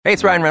Hey,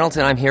 it's Ryan Reynolds,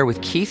 and I'm here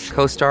with Keith,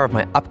 co-star of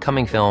my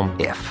upcoming film,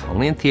 If,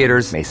 only in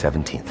theaters May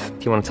 17th.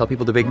 Do you want to tell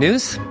people the big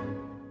news?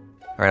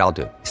 All right, I'll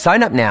do it.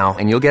 Sign up now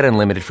and you'll get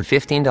unlimited for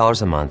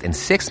 $15 a month and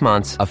 6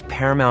 months of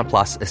Paramount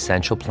Plus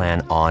Essential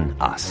Plan on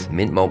us.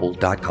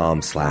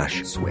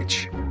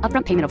 MintMobile.com/switch.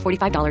 Upfront payment of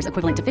 $45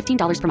 equivalent to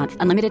 $15 per month.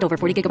 Unlimited over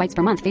 40 gigabytes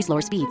per month. Face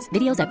lower speeds.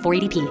 Videos at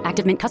 480p.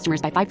 Active Mint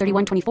customers by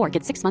 531.24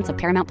 get 6 months of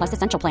Paramount Plus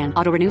Essential Plan.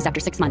 Auto renews after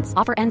 6 months.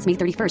 Offer ends May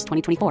 31st,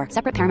 2024.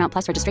 Separate Paramount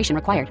Plus registration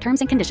required. Terms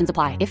and conditions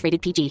apply if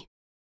rated PG.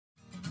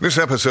 This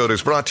episode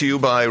is brought to you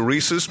by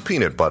Reese's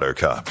Peanut Butter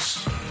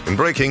Cups. In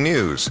breaking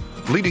news,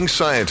 leading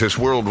scientists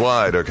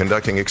worldwide are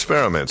conducting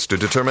experiments to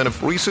determine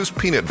if Reese's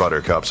Peanut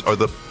Butter Cups are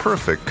the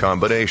perfect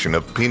combination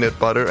of peanut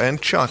butter and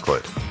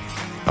chocolate.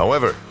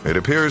 However, it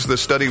appears the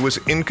study was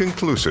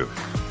inconclusive,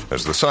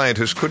 as the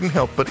scientists couldn't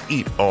help but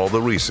eat all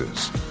the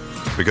Reese's.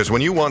 Because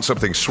when you want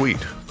something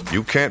sweet,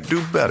 you can't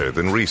do better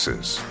than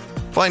Reese's.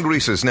 Find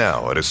Reese's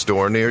now at a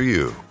store near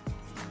you.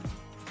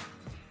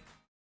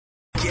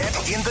 Get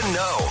in the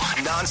know.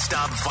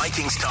 Non-stop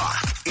Vikings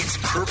talk. It's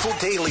Purple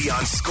Daily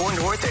on Score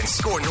North and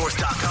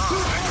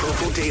ScoreNorth.com.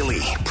 Purple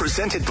Daily,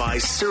 presented by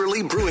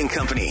Surly Brewing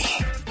Company.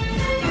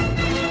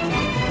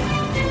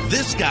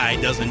 This guy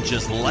doesn't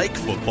just like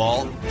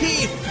football,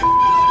 he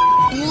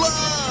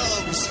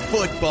loves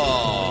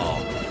football.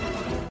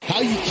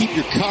 How you keep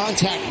your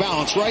contact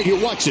balance right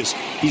here. Watch this.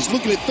 He's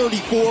looking at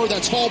 34.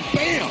 That's hauled.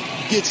 Bam!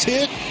 Gets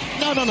hit.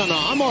 No.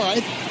 I'm all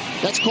right.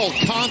 That's called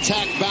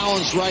contact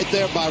balance right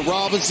there by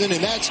Robinson,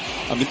 and that's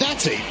a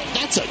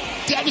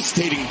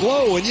devastating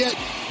blow, and yet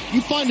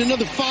you find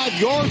another 5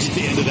 yards at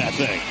the end of that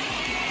thing.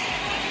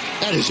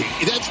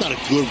 That's not a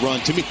good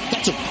run to me.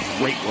 That's a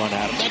great run,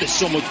 Adam. That is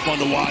so much fun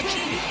to watch.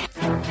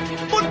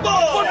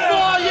 Football!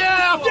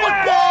 Yeah!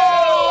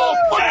 Football!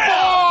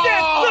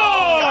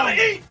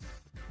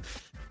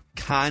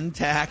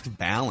 Contact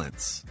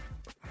balance.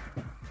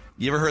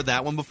 You ever heard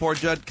that one before,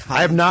 Judd?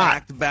 I have not.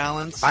 Contact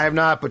balance. I have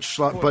not, but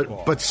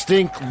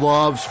Stink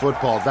loves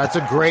football. That's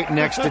a great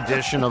next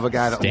edition of a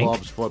guy that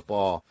loves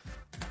football.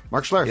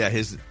 Mark Schlereth. Yeah,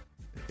 his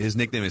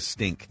nickname is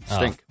Stink.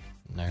 Stink.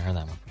 Never heard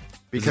that one.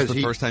 Because is this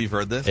the first time you've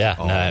heard this? Yeah,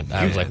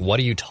 I was like, what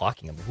are you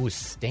talking about? Who is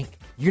Stink?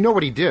 You know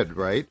what he did,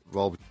 right?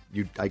 Well,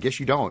 I guess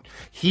you don't.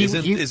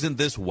 Isn't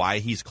this why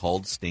he's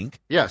called Stink?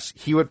 Yes,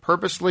 he would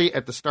purposely,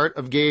 at the start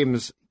of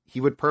games,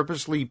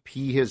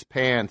 pee his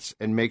pants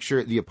and make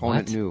sure the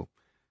opponent knew.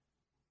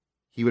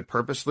 He would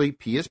purposely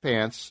pee his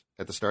pants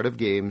at the start of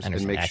games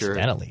and make sure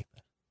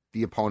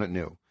the opponent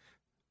knew,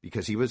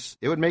 because it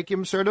would make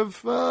him sort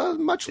of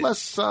much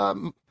less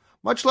fun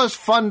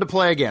to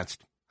play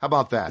against. How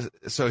about that?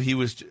 So he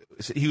was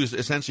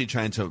essentially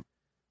trying to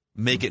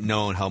make it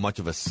known how much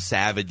of a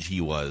savage he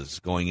was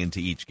going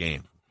into each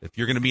game. If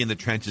you're going to be in the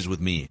trenches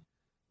with me,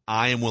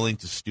 I am willing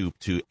to stoop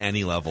to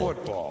any level.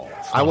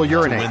 I will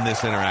urinate. To win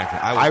this interaction.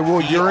 I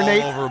will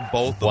urinate all over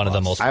both One of us.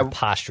 the most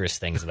preposterous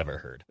things I've ever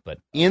heard. But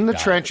in the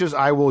trenches,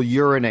 I will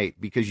urinate,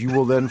 because you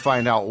will then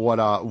find out what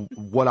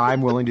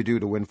I'm willing to do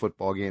to win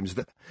football games.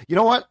 You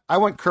know what? I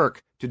want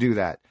Kirk to do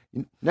that.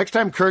 Next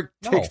time Kirk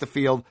takes the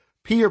field,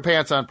 pee your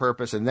pants on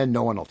purpose, and then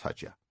no one will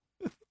touch you.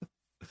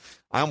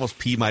 I almost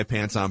peed my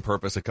pants on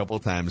purpose a couple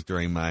of times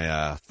during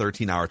my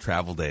 13-hour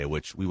travel day,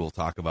 which we will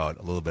talk about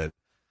a little bit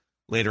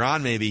later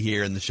on maybe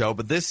here in the show.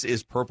 But this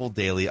is Purple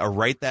Daily. I'll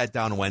write that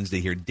down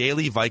Wednesday here.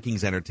 Daily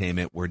Vikings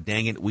entertainment, where,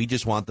 dang it, we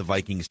just want the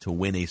Vikings to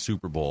win a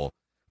Super Bowl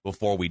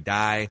before we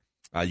die.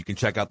 You can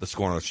check out the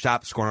Score North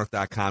shop,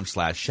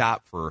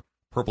 scorenorth.com/shop for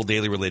Purple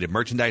Daily related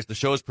merchandise. The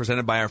show is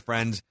presented by our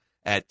friends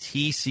at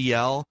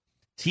TCL.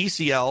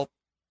 TCL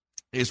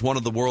is one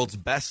of the world's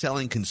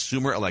best-selling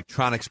consumer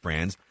electronics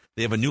brands.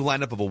 They have a new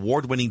lineup of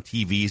award-winning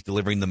TVs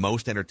delivering the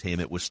most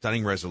entertainment with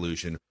stunning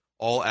resolution,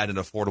 all at an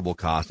affordable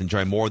cost.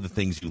 Enjoy more of the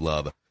things you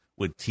love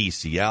with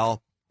TCL.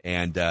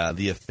 And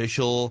the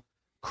official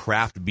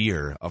craft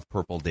beer of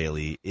Purple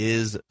Daily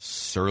is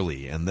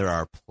Surly. And there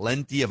are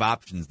plenty of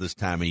options this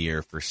time of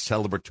year for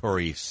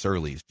celebratory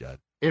Surlys, Judd.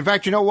 In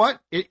fact, you know what?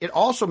 It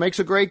also makes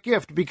a great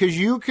gift, because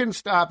you can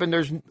stop,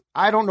 and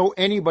I don't know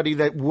anybody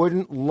that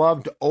wouldn't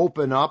love to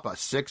open up a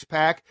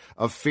 6-pack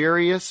of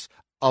Furious,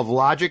 of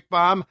Logic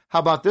Bomb. How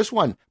about this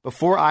one?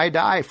 Before I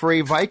Die, for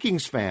a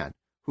Vikings fan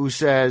who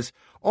says,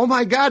 oh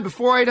my God,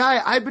 before I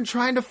die, I've been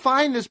trying to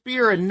find this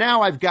beer, and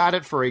now I've got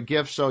it for a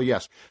gift. So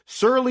yes,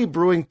 Surly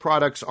Brewing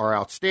products are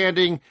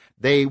outstanding.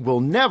 They will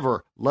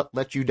never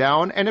let you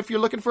down. And if you're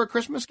looking for a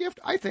Christmas gift,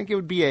 I think it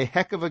would be a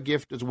heck of a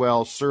gift as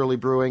well, Surly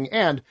Brewing.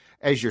 And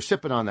as you're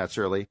sipping on that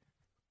Surly,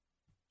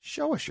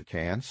 show us your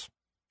cans.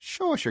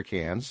 Show us your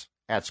cans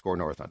at Score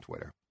North on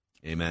Twitter.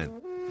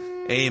 Amen.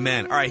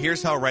 Amen. All right,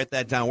 here's how Write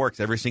That Down works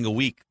every single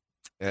week.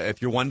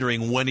 If you're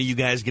wondering, when are you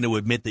guys going to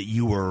admit that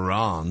you were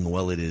wrong?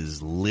 Well, it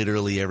is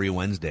literally every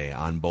Wednesday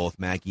on both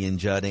Mackie and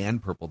Judd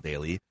and Purple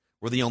Daily.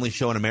 We're the only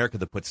show in America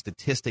that puts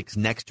statistics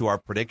next to our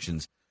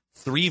predictions.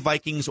 3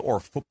 Vikings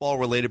or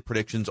football-related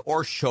predictions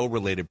or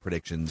show-related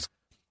predictions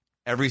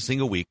every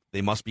single week.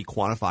 They must be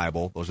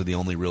quantifiable. Those are the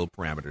only real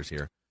parameters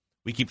here.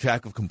 We keep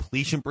track of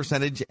completion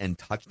percentage and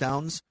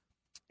touchdowns.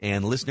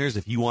 And listeners,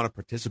 if you want to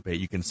participate,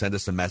 you can send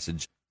us a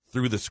message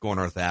through the Score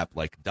North app,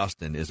 like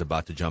Dustin is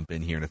about to jump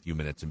in here in a few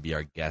minutes and be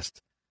our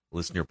guest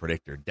listener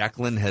predictor.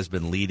 Declan has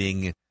been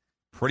leading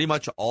pretty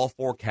much all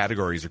 4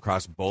 categories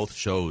across both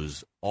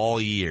shows all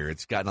year.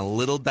 It's gotten a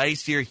little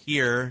dicier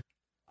here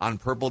on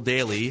Purple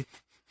Daily.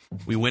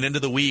 We went into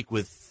the week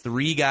with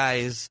 3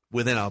 guys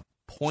within a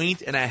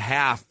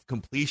 1.5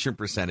 completion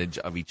percentage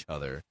of each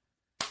other.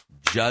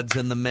 Judd's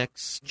in the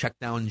mix. Check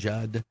down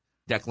Judd.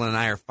 Declan and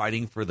I are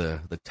fighting for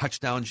the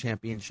touchdown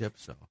championship,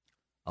 so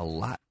a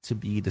lot to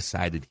be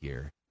decided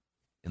here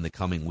in the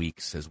coming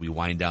weeks as we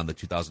wind down the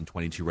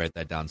 2022 Write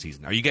That Down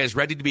season. Are you guys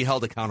ready to be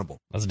held accountable?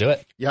 Let's do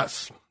it.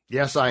 Yes.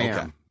 Yes, I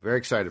am. Very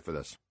excited for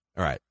this.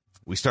 All right.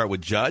 We start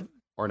with Judd.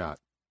 Or not.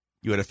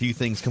 You had a few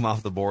things come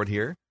off the board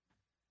here.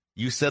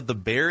 You said the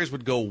Bears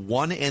would go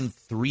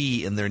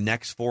 1-3 in their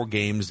next 4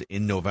 games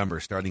in November,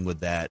 starting with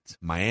that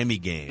Miami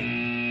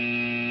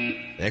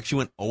game. They actually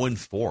went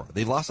 0-4.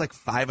 They lost like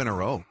 5 in a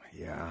row.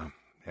 Yeah,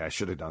 I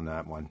should have done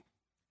that one.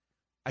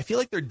 I feel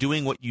like they're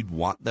doing what you'd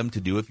want them to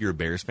do if you're a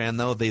Bears fan,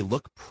 though. They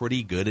look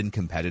pretty good and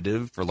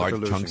competitive for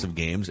large chunks of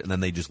games, and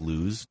then they just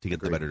lose to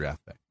get the better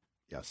draft pick.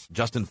 Yes.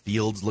 Justin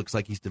Fields looks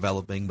like he's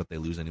developing, but they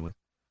lose anyway.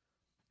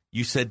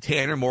 You said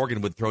Tanner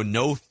Morgan would throw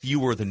no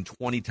fewer than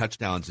 20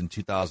 touchdowns in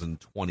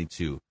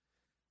 2022.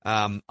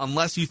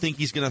 Unless you think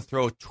he's going to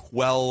throw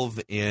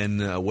 12 in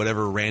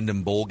whatever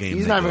random bowl game.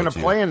 He's not even going to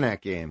play in that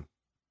game.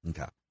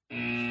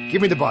 Okay.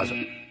 Give me the buzzer.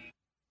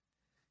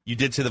 You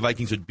did say the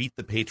Vikings would beat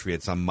the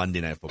Patriots on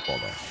Monday Night Football,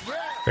 though.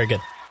 Very good.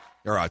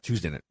 Or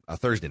Tuesday night.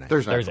 Thursday night.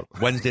 Thursday.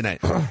 Wednesday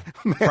night.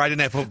 Friday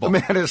Night Football.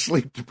 The man is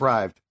sleep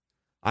deprived.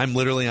 I'm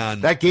literally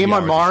on that game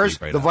on Mars.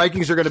 Right the now.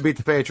 Vikings are going to beat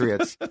the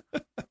Patriots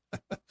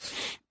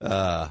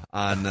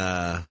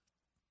on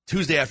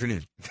Tuesday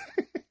afternoon.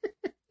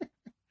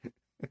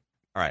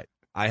 All right,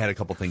 I had a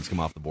couple things come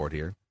off the board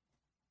here.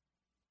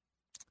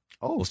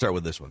 Oh, we'll start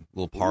with this one. A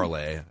little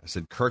parlay. I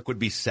said Kirk would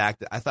be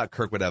sacked. I thought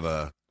Kirk would have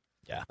a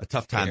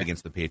tough time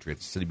against the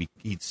Patriots. So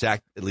he'd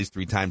sacked at least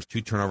 3 times,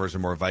 2 turnovers or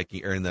more.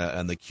 Viking and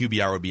the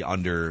QBR would be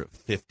under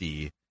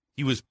 50.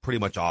 He was pretty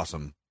much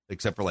awesome,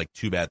 except for like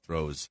 2 bad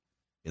throws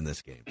in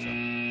this game. So,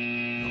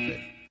 no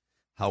faith.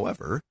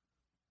 However,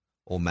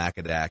 old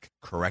Macadac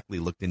correctly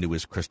looked into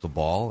his crystal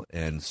ball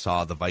and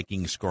saw the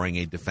Vikings scoring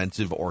a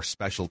defensive or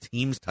special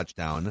teams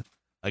touchdown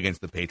against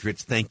the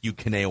Patriots. Thank you,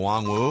 Kene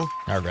Nwangwu.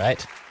 All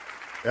right.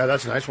 Yeah,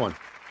 that's a nice one.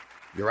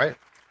 You're right.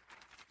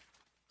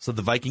 So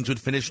the Vikings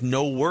would finish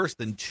no worse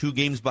than 2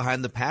 games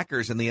behind the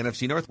Packers in the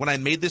NFC North. When I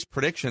made this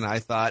prediction, I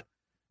thought,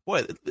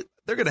 boy,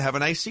 they're going to have a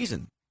nice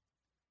season.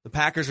 The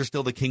Packers are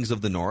still the kings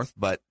of the North,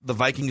 but the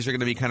Vikings are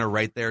going to be kind of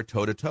right there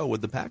toe-to-toe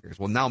with the Packers.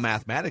 Well, now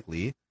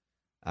mathematically,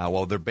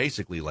 they're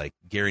basically like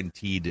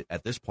guaranteed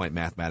at this point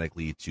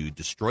mathematically to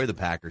destroy the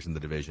Packers in the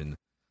division,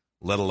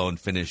 let alone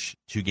finish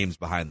 2 games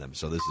behind them.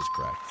 So this is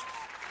correct.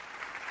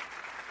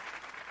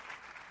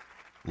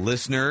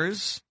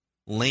 Listeners,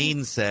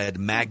 Lane said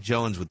Mac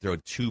Jones would throw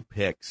 2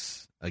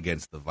 picks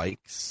against the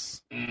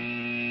Vikes.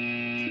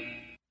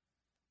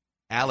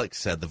 Alex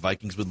said the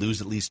Vikings would lose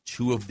at least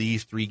 2 of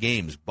these 3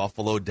 games.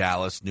 Buffalo,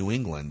 Dallas, New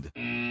England.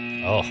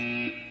 Oh.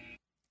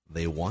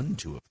 They won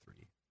 2 of 3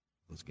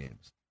 those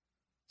games.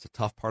 It's a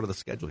tough part of the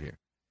schedule here.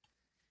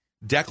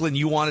 Declan,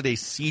 you wanted a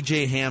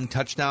C.J. Ham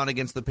touchdown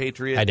against the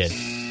Patriots. I did.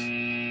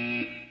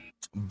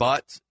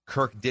 But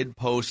Kirk did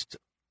post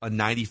a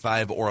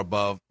 95 or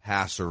above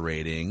passer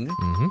rating.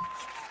 Mm-hmm.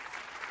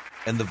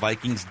 And the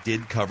Vikings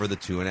did cover the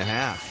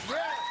 2.5.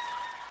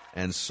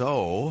 And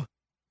so,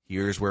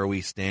 here's where we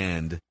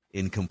stand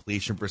in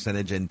completion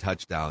percentage and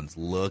touchdowns.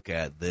 Look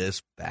at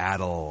this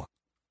battle.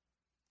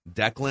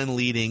 Declan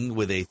leading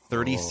with a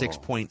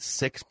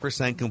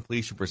 36.6%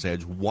 completion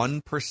percentage,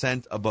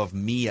 1% above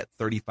me at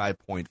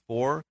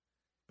 35.4,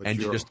 and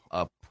just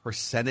a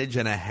percentage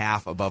and a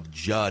half above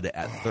Judd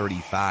at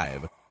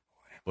 35.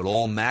 But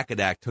old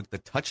Macadac took the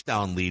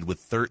touchdown lead with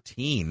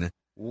 13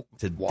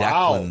 to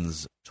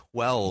Declan's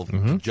 12,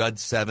 Mm-hmm. Judd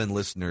 7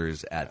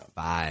 listeners at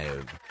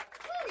 5.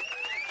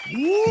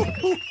 You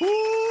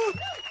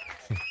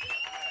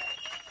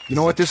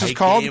know what this is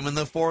called? Game in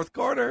the fourth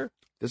quarter.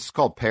 This is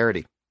called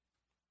parody.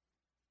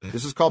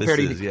 This is called This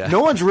parody. is, yeah. No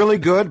one's really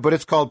good, but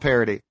it's called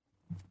parody.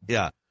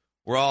 Yeah,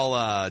 we're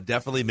all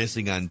definitely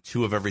missing on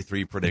 2 of every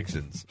 3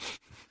 predictions.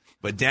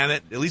 But damn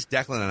it, at least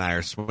Declan and I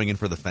are swinging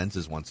for the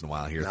fences once in a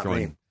while here, Not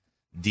throwing me.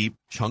 deep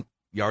chunk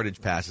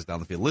yardage passes down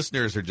the field.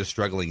 Listeners are just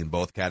struggling in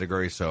both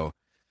categories, so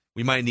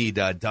we might need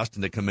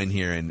Dustin to come in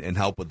here and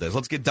help with this.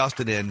 Let's get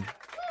Dustin in.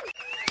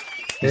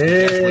 He's the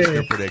guest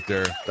listener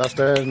predictor.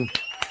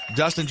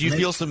 Dustin, do you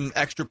feel some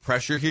extra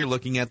pressure here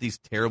looking at these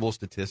terrible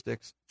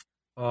statistics?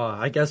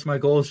 I guess my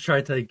goal is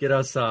try to get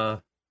us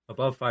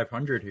above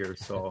 500 here.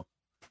 So,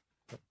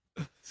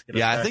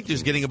 yeah, I think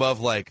just getting above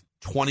like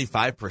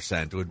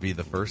 25% would be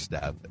the first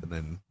step,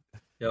 and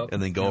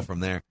then go from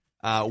there.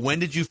 When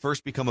did you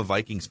first become a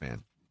Vikings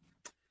fan?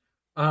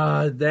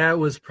 That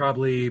was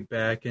probably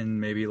back in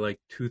maybe like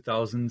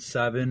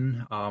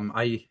 2007.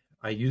 I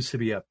used to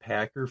be a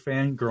Packer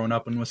fan growing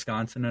up in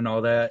Wisconsin and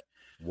all that.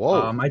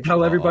 Whoa! I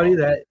tell everybody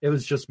that it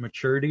was just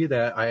maturity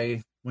that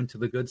I went to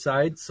the good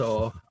side.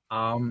 So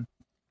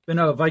Been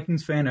a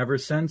Vikings fan ever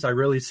since. I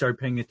really started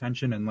paying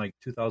attention in like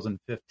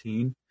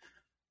 2015.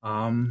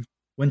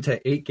 Went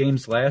to 8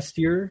 games last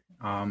year,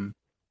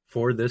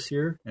 4 this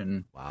year,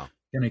 and Wow.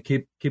 gonna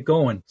keep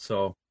going.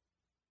 So,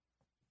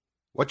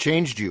 What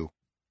changed you?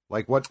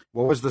 Like what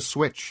was the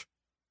switch?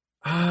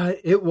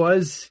 it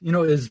was,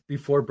 is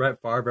before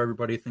Brett Favre.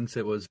 Everybody thinks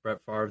it was Brett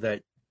Favre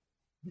that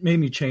made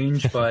me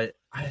change, but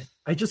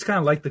I just kind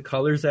of liked the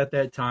colors at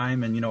that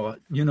time, and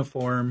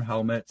uniform,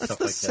 helmet, That's stuff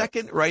the like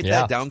second write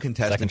Yeah. that down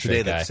contestant Second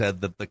today straight guy. that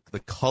said that the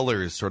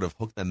colors sort of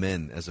hooked them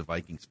in as a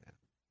Vikings fan.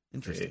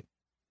 Interesting. Okay.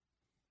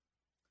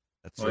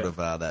 That's Oh, sort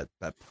yeah. of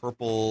that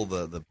purple,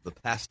 the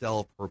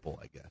pastel purple,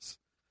 I guess.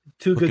 that.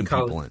 Two Hooking good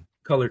people in.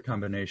 color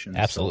combinations.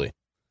 so- Absolutely.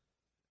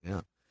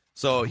 Yeah.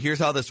 So here's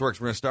how this works.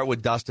 We're going to start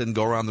with Dustin,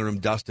 go around the room.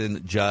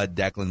 Dustin, Judd,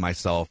 Declan,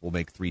 myself. We'll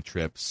make 3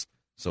 trips.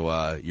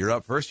 So you're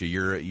up first.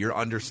 You're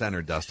under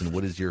center, Dustin.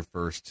 What is your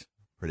first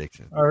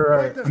prediction? All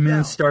right, I'm going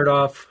to start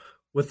off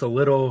with a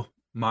little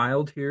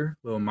mild here,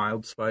 a little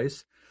mild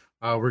spice.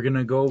 We're going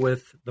to go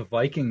with the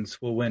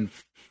Vikings will win.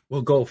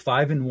 We'll go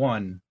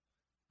 5-1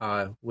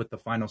 with the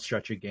final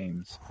stretch of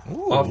games.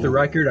 Off the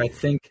record, I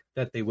think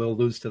that they will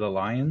lose to the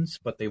Lions,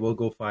 but they will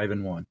go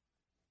 5-1.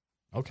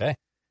 Okay.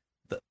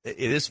 It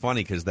is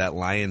funny because that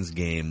Lions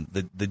game,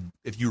 the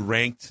if you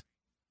ranked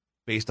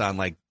based on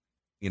what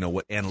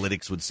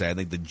analytics would say, I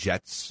think the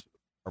Jets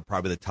are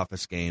probably the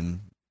toughest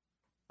game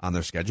on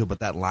their schedule. But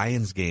that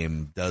Lions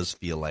game does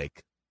feel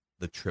like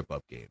the trip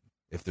up game.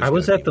 I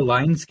was at the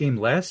Lions game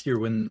last year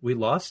when we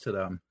lost to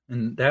them,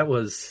 and that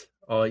was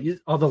all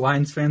the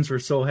Lions fans were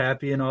so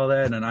happy and all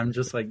that, and I'm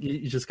just like,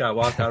 you just got to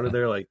walk out of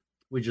there like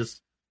we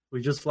just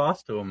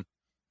lost to them.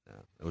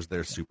 Yeah, it was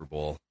their Super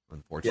Bowl,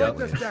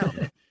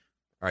 unfortunately.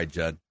 All right,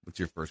 Judd, what's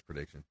your first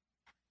prediction?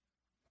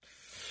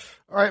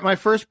 All right, my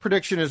first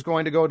prediction is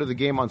going to go to the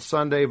game on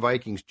Sunday,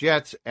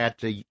 Vikings-Jets at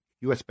the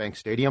U.S. Bank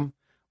Stadium.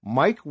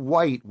 Mike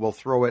White will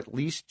throw at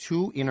least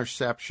 2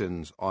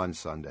 interceptions on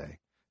Sunday.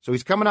 So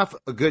he's coming off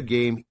a good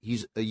game.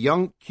 He's a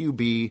young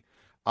QB.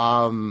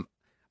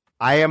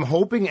 I am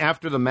hoping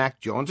after the Mac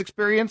Jones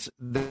experience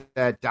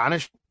that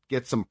Donish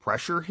gets some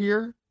pressure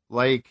here.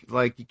 Like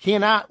you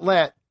cannot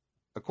let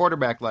a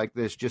quarterback like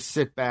this just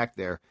sit back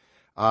there.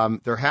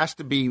 There has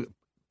to be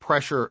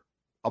pressure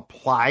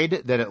applied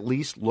that at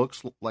least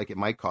looks like it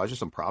might cause you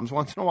some problems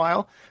once in a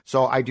while.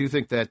 So I do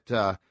think that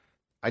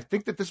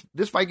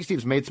this Vikings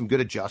team's made some good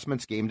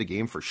adjustments game to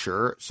game for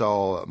sure.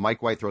 So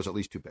Mike White throws at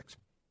least 2 picks.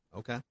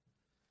 Okay.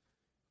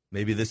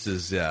 Maybe this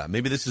is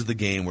the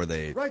game where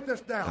they Write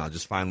this down.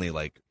 just finally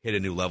hit a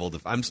new level.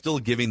 I'm still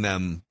giving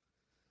them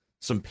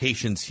some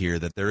patience here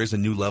that there is a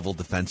new level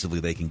defensively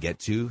they can get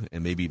to,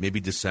 and maybe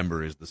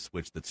December is the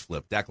switch that's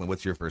flipped. Declan,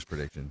 what's your first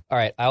prediction? All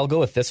right, I'll go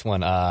with this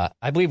one. I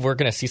believe we're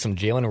going to see some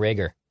Jalen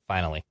Reagor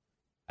finally.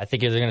 I think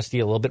they're going to see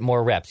a little bit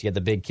more reps. He had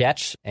the big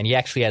catch, and he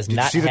actually has Did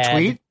not you see the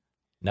tweet?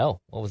 No.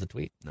 What was the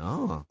tweet?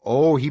 No.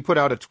 Oh, he put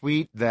out a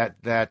tweet that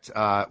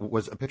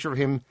was a picture of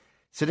him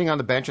sitting on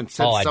the bench and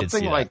said I did see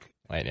something that. like,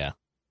 Wait, yeah.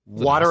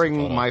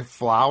 watering my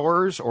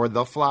flowers or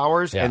the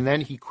flowers, Yeah. and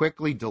then he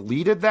quickly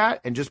deleted that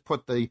and just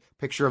put the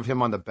picture of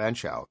him on the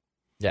bench out.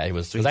 Yeah, it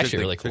was So he actually a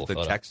really took cool the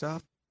photo. text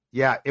off?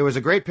 Yeah, it was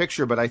a great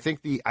picture, but I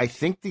think the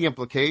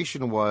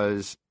implication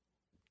was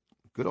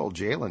good old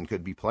Jalen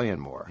could be playing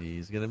more.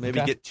 He's going to maybe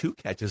Okay. get 2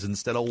 catches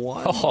instead of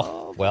 1.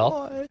 Oh,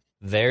 well, boy.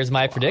 there's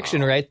my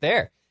prediction right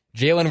there.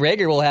 Jalen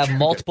Reagor will have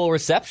multiple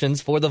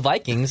receptions for the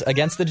Vikings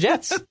against the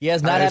Jets. He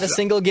has not had a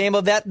single game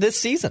of that this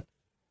season.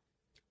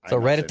 So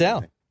I'm not write it saying down.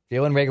 anything.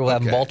 Jalen Reagor will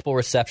have Okay. multiple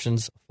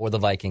receptions for the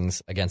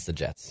Vikings against the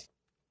Jets.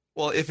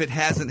 Well, if it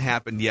hasn't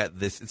happened yet,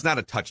 it's not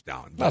a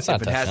touchdown. But No, it's not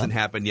if a it touchdown. hasn't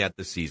happened yet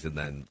this season,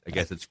 then I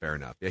guess it's fair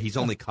enough. Yeah, he's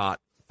only caught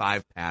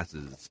 5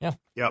 passes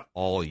Yep.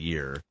 all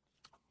year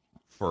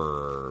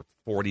for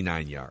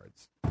 49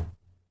 yards.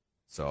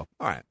 So,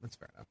 all right, that's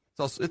fair enough. It's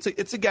also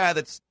it's a guy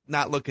that's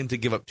not looking to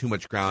give up too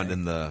much ground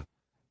in the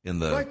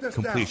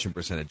completion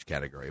percentage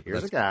category. But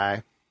Here's a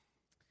guy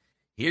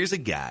Here's a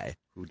guy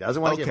who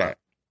doesn't want to give Okay. up.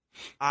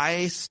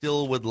 I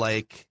still would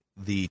like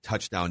the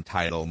touchdown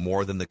title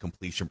more than the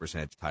completion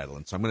percentage title.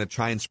 And so I'm going to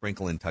try and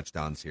sprinkle in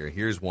touchdowns here.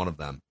 Here's one of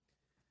them.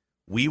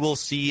 We will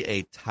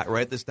see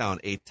write this down,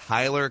 a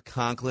Tyler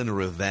Conklin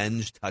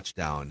revenge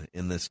touchdown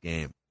in this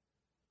game.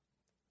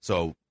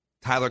 So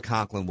Tyler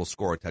Conklin will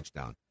score a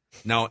touchdown.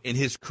 Now, in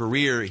his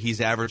career,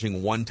 he's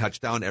averaging 1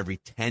 touchdown every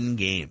 10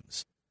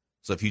 games.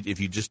 So if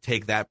you just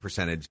take that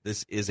percentage,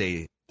 this is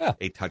a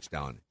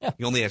touchdown. Yeah.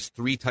 He only has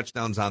 3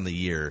 touchdowns on the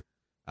year,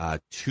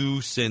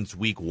 2 since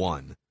week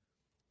 1.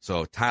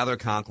 So Tyler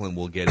Conklin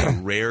will get a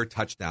rare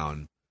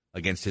touchdown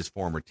against his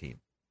former team.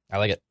 I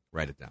like it.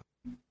 Write it down.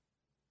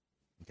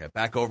 Okay,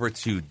 back over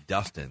to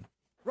Dustin.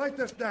 Write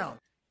this down.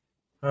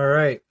 All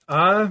right.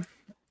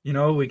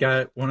 We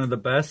got one of the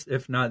best,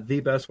 if not the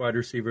best wide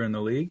receiver in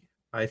the league.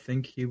 I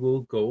think he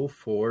will go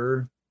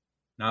for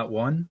not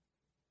 1,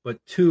 but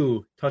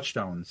 2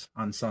 touchdowns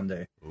on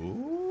Sunday.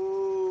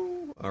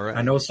 Ooh. All right.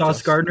 I know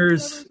Sauce Gardner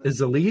is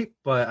elite,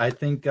 but I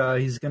think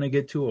he's going to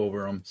get 2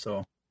 over him.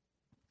 So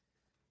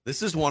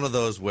This is one of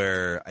those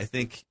where I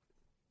think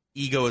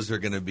egos are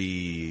going to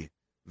be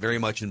very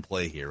much in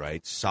play here,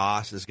 right?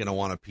 Sauce is going to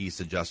want a piece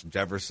of Justin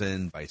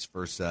Jefferson, vice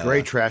versa.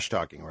 Great trash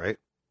talking, right?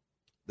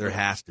 There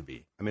has to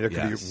be. I mean, there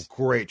could be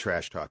great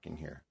trash talking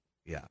here.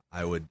 Yeah,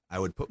 I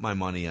would put my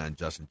money on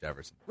Justin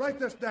Jefferson. Write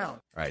this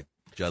down. All right,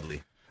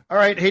 Judley. All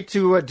right, hate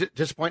to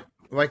disappoint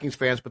Vikings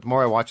fans, but the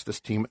more I watch this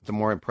team, the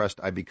more impressed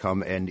I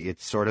become, and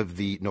it's sort of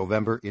the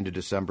November into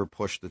December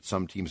push that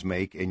some teams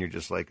make, and you're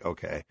just like,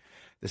 okay.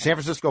 The San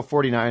Francisco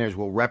 49ers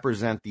will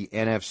represent the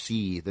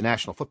NFC, the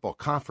National Football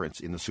Conference,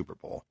 in the Super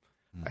Bowl.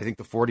 I think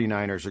the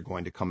 49ers are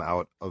going to come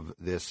out of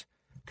this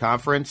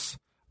conference.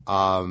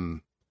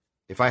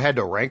 If I had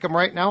to rank them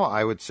right now,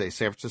 I would say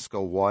San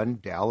Francisco 1,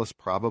 Dallas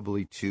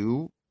probably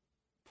 2,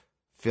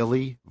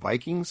 Philly,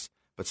 Vikings.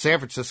 But San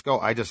Francisco,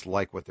 I just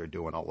like what they're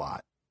doing a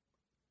lot.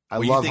 I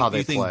love how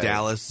they play. You think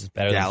Dallas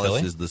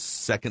is the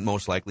second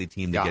most likely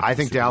team to get to I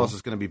think the Super Dallas Bowl?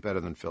 is going to be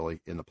better than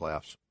Philly in the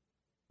playoffs.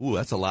 Ooh,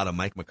 that's a lot of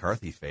Mike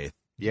McCarthy faith.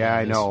 Yeah,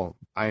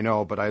 I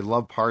know, but I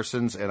love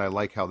Parsons, and I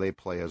like how they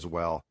play as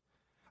well.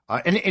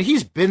 And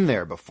he's been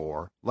there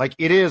before. Like,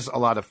 it is a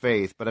lot of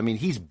faith, but, I mean,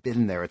 he's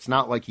been there. It's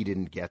not like he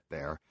didn't get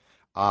there.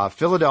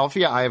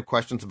 Philadelphia, I have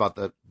questions about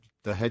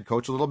the head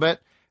coach a little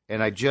bit,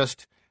 and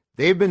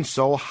they've been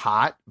so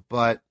hot,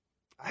 but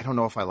I don't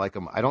know if I like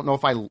them. I don't know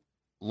if I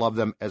love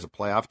them as a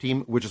playoff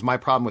team, which is my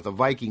problem with the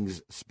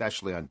Vikings,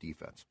 especially on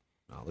defense.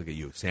 Oh, look at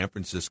you. San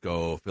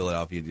Francisco,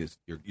 Philadelphia,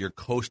 your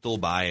coastal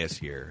bias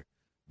here.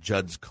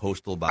 Judd's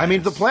coastal bias. I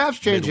mean, the playoffs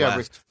change Midwest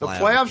everything. The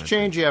playoffs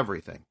change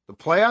everything. The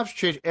playoffs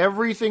change.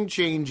 Everything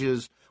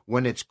changes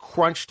when it's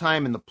crunch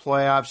time in the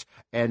playoffs,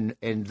 and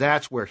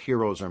that's where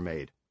heroes are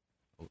made.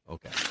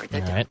 Okay. All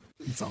right.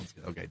 Sounds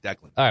good. Okay,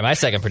 Declan. All right, my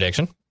second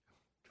prediction.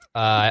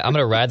 I'm going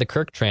to ride the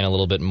Kirk train a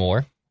little bit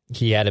more.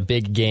 He had a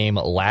big game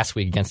last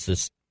week against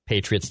the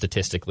Patriots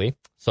statistically.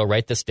 So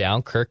write this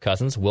down. Kirk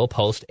Cousins will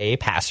post a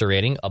passer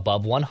rating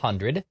above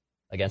 100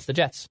 against the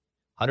Jets.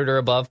 100 or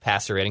above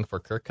passer rating for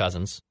Kirk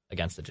Cousins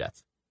against the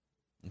Jets.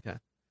 Okay.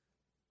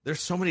 There's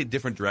so many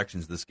different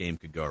directions this game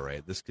could go,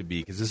 right? This could be,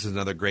 because this is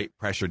another great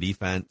pressure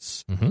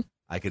defense. Mm-hmm.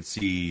 I could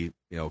see,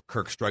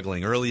 Kirk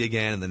struggling early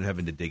again and then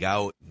having to dig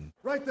out.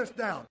 Write this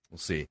down. We'll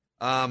see.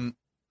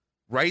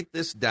 Write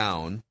this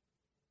down.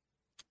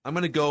 I'm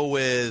going to go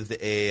with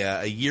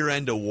a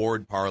year-end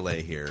award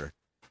parlay here.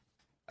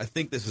 I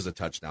think this is a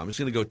touchdown. I'm just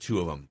going to go two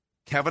of them.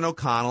 Kevin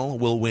O'Connell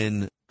will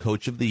win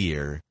Coach of the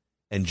Year,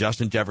 and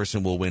Justin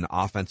Jefferson will win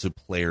Offensive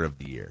Player of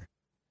the Year.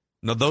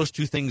 Now, those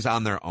two things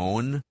on their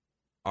own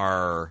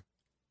are,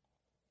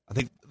 I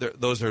think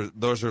those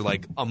are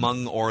like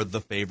among or the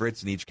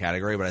favorites in each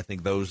category, but I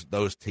think those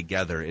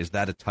together, is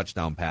that a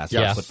touchdown pass?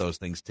 Yes. Put those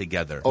things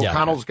together.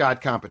 O'Connell's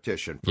got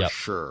competition for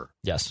sure.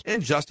 Yes.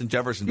 And Justin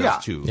Jefferson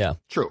does too. Yeah.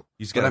 True.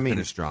 He's got to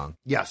finish strong.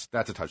 Yes,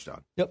 that's a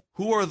touchdown. Yep.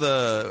 Who are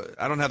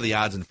I don't have the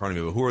odds in front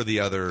of me, but who are the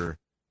other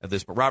at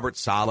this? But Robert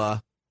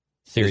Saleh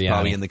is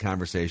probably in the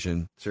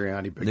conversation.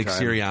 Sirianni, big Nick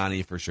time.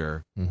 Sirianni for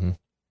sure. Mm-hmm.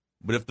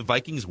 But if the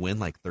Vikings win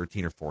like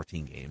 13 or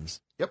 14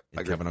 games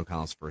in Kevin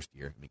O'Connell's first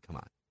year, I mean, come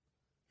on.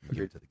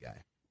 Give it to the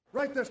guy.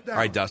 Write this down. All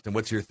right, Dustin,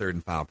 what's your third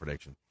and final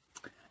prediction?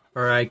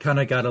 All right, kind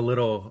of got a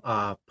little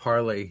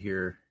parlay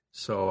here.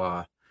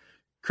 So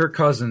Kirk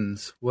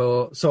Cousins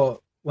will.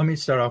 So let me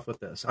start off with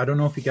this. I don't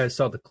know if you guys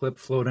saw the clip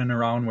floating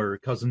around where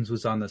Cousins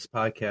was on this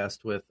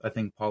podcast with, I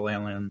think, Paul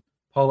Allen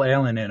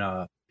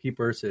and Pete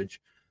Buttigieg,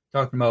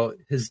 talking about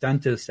his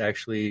dentist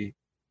actually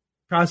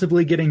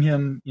possibly getting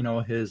him,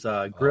 his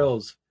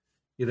grills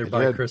either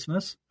by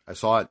Christmas. I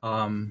saw it.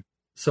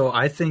 So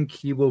I think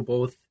he will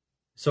both.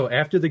 So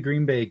after the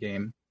Green Bay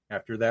game,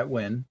 after that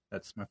win,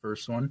 that's my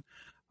first one.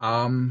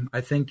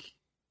 I think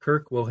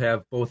Kirk will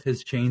have both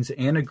his chains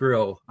and a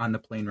grill on the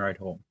plane ride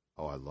home.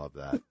 Oh, I love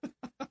that.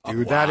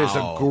 Dude, that is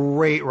a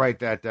great, write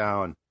that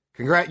down.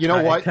 Congrats. You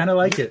know what? I kind of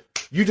like it.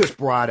 You just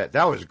brought it.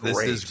 That was great.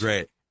 This is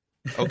great.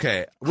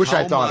 Okay. Wish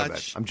I thought of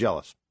it. I'm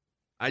jealous.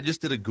 I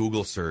just did a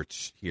Google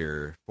search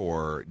here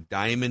for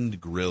diamond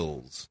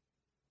grills.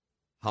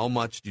 How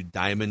much do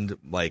diamond,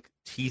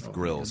 teeth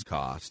grills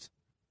cost?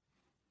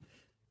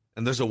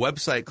 And there's a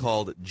website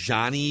called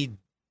Johnny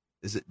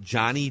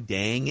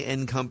Dang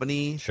and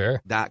Company?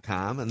 Sure.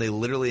 .com, and they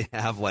literally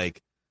have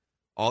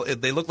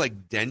they look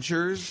like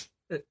dentures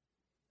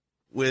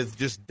with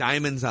just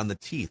diamonds on the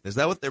teeth. Is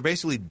that what they're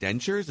basically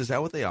dentures? Is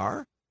that what they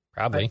are?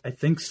 Probably. I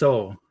think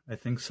so.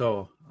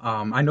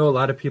 I know a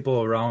lot of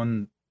people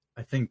around,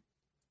 I think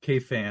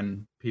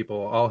K-Fan people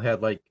all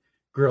had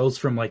grills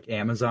from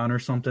Amazon or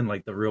something,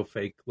 like the real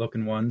fake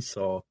looking ones.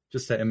 So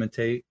just to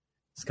imitate,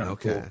 it's kind of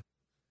cool.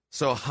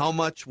 So how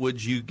much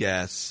would you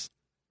guess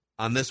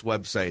on this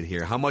website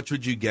here? How much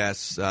would you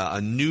guess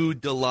a new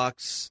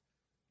deluxe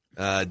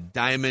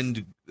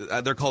diamond?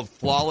 They're called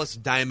flawless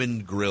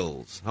diamond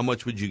grills. How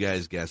much would you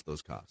guys guess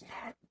those cost?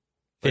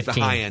 15.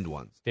 The high end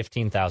ones.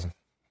 15,000.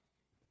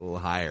 A little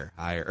higher.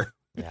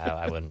 Yeah,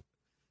 I wouldn't.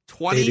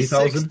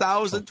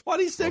 26,000.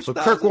 26,000. So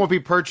Kirk won't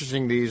be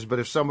purchasing these, but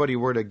if somebody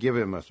were to give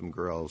him some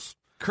grills,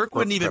 Kirk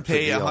wouldn't even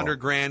pay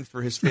 $100,000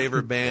 for his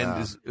favorite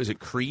band. Is it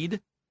Creed?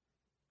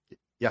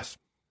 Yes.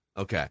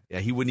 Okay. Yeah,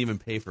 he wouldn't even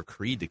pay for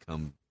Creed to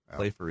come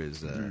play for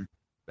his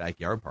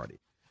backyard party.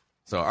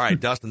 So, all right,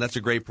 Dustin, that's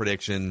a great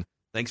prediction.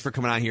 Thanks for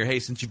coming on here. Hey,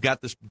 since you've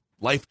got this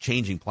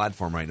life-changing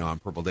platform right now on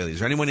Purple Daily, is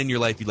there anyone in your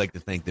life you'd like to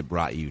thank that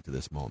brought you to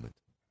this moment?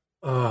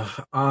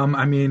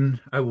 I mean,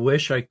 I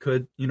wish I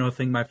could,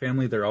 thank my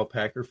family. They're all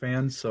Packer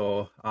fans,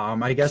 so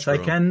I guess I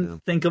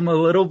can thank them a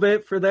little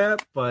bit for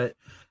that. But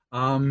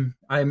I'm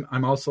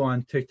also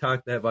on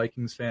TikTok, that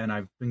Vikings fan.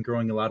 I've been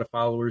growing a lot of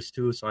followers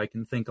too, so I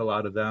can thank a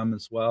lot of them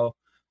as well.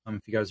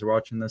 If you guys are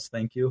watching this,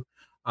 thank you.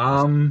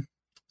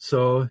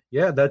 So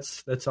yeah,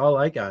 that's all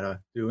I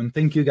gotta do, and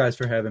thank you guys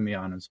for having me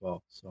on as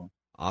well. So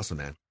awesome,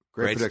 man.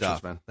 Great predictions,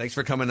 stuff, man. Thanks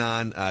for coming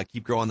on.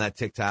 Keep growing that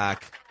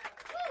TikTok,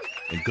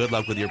 and good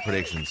luck with your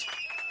predictions.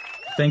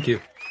 Thank you.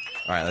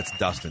 All right, that's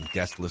Dustin,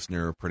 guest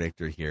listener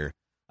predictor here.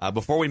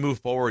 Before we move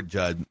forward,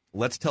 Judd,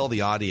 let's tell the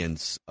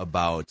audience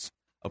about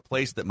a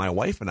place that my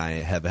wife and I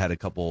have had a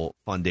couple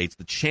fun dates,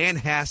 the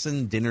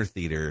Chanhassen Dinner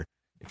Theater,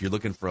 if you're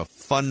looking for a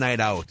fun night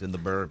out in the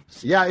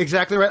burbs. Yeah,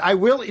 exactly right. I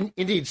will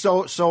indeed.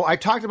 So I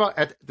talked about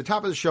at the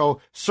top of the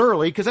show,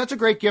 Surly, because that's a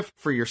great gift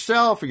for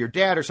yourself or your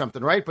dad or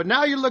something, right? But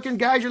now you're looking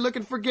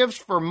for gifts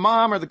for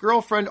mom or the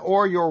girlfriend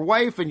or your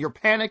wife, and you're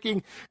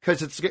panicking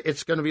because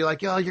it's going to be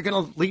like, you're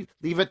going to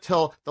leave it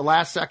till the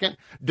last second.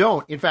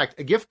 Don't. In fact,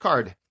 a gift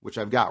card, which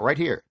I've got right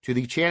here, to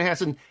the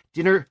Chanhassen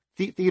Dinner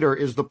Theater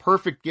is the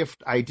perfect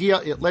gift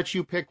idea. It lets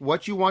you pick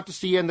what you want to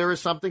see, and there is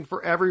something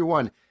for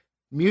everyone.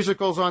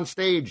 Musicals on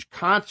stage,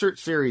 concert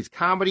series,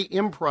 comedy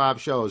improv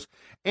shows,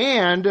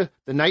 and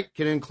the night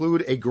can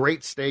include a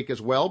great steak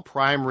as well,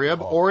 prime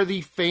rib, or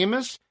the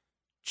famous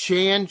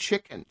Chan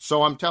chicken.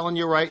 So I'm telling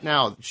you right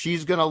now,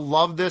 she's going to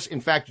love this.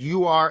 In fact,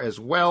 you are as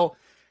well.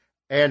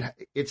 And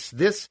it's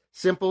this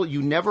simple.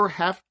 You never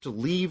have to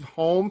leave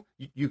home.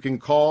 You can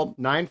call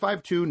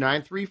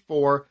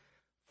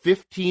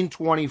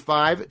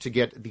 952-934-1525 to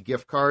get the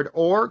gift card,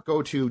 or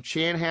go to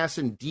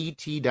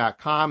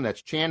chanhassendt.com.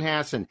 That's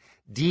chanhassendt.com.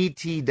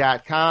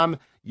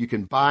 You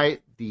can buy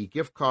the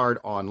gift card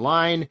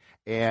online,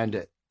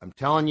 and I'm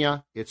telling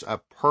you, it's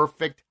a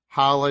perfect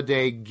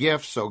holiday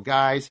gift. So,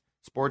 guys,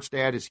 Sports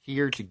Dad is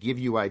here to give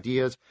you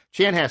ideas.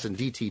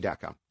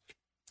 chanhassendt.com.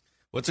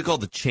 What's it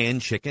called? The Chan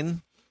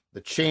chicken?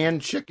 The Chan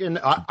chicken.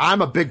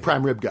 I'm a big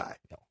prime rib guy.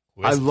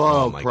 I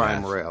love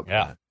prime rib.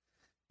 Yeah.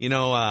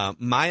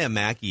 Maya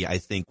Mackey, I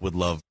think, would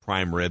love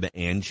prime rib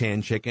and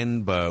Chan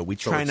chicken, but we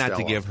try not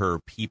to give her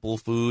people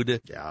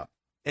food. Yeah.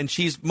 And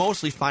she's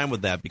mostly fine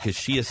with that because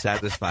she is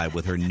satisfied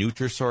with her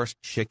Nutrisource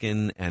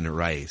chicken and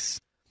rice.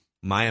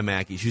 Maya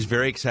Mackey, she's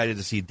very excited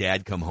to see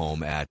Dad come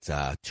home at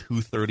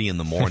 2:30 in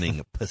the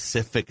morning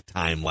Pacific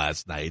time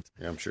last night.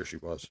 Yeah, I'm sure she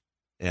was.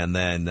 And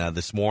then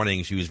this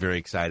morning, she was very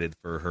excited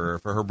for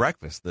her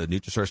breakfast, the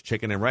Nutrisource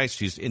chicken and rice.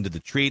 She's into the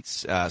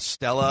treats.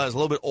 Stella is a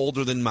little bit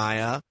older than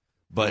Maya,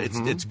 but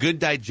it's good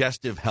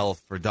digestive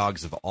health for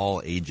dogs of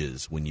all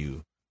ages when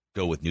you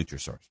go with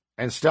Nutrisource.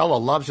 And Stella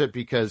loves it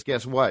because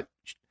guess what?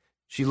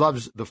 She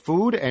loves the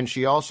food, and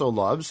she also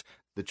loves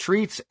the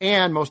treats,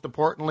 and most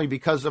importantly,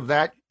 because of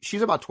that,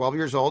 she's about 12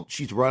 years old.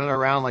 She's running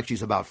around like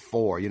she's about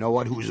 4. You know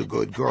what? Who's a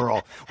good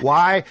girl?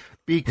 Why?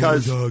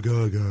 Because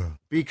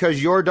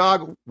your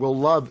dog will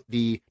love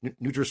the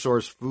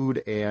Nutrisource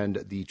food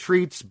and the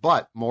treats,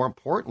 but more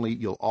importantly,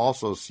 you'll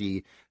also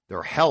see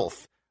their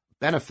health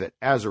benefit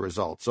as a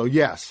result. So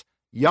yes,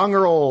 young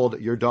or old,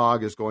 your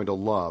dog is going to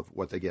love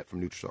what they get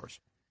from Nutrisource.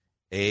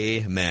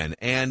 Amen.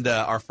 And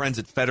our friends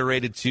at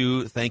Federated,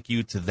 too, thank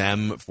you to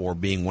them for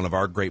being one of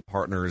our great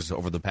partners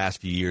over the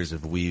past few years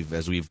as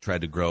we've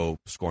tried to grow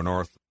Score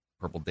North,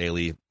 Purple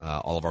Daily,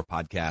 all of our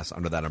podcasts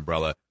under that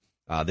umbrella.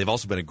 They've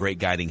also been a great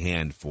guiding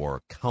hand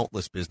for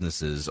countless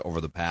businesses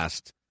over the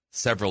past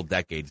several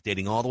decades,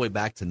 dating all the way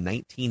back to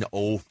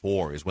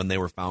 1904 is when they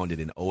were founded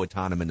in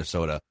Owatonna,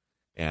 Minnesota.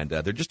 And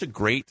they're just a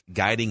great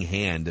guiding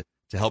hand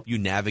to help you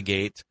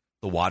navigate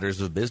the waters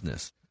of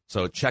business.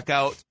 So check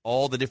out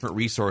all the different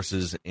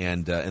resources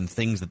and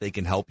things that they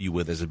can help you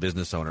with as a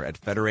business owner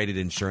at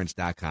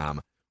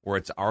federatedinsurance.com, where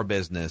it's our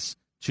business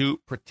to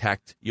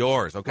protect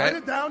yours, okay? Write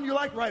it down. You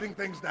like writing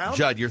things down.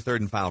 Judd, your third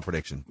and final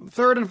prediction.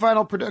 Third and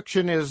final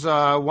prediction is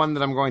one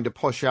that I'm going to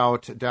push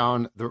out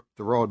down the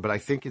road, but I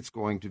think it's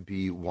going to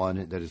be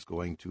one that is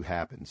going to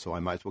happen. So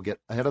I might as well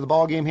get ahead of the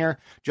ball game here.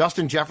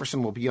 Justin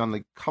Jefferson will be on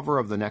the cover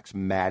of the next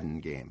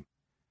Madden game.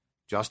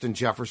 Justin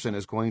Jefferson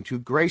is going to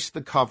grace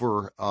the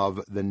cover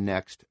of the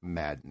next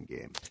Madden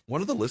game. One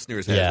of the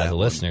listeners has Yeah, that the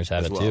listeners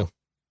have it too.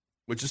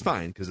 Which is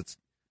fine because it's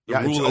the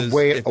Yeah, rule it's is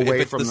away if from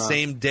it's the the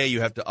same day, you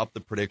have to up the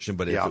prediction,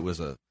 but if Yeah. it was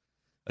a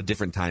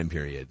different time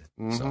period.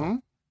 Mhm.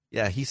 So,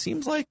 yeah, he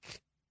seems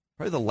like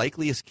probably the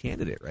likeliest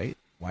candidate, right?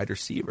 Wide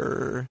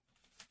receiver,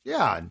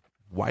 Yeah,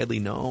 widely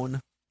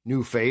known.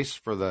 new face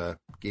for the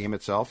game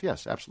itself.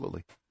 Yes,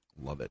 absolutely.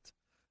 Love it.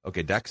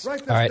 Okay, Dex.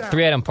 Write this All right, down.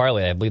 3-item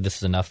parlay. I believe this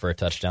is enough for a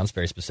touchdown. It's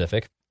very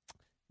specific.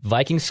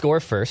 Vikings score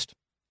first.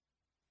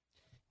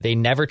 They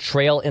never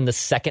trail in the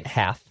second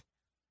half,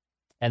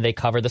 and they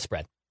cover the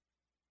spread.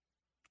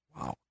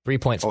 Wow.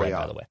 3-point spread, yeah.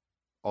 by the way.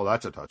 Oh,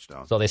 that's a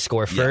touchdown. So they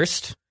score Yes.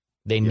 first.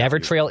 They Yeah, never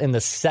dude. trail in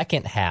the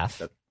second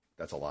half,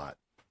 That's a lot.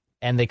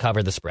 and they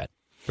cover the spread.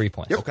 3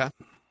 points. Okay.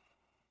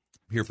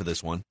 here for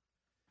this one.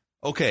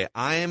 Okay,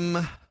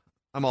 I'm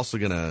also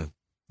going to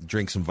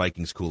drink some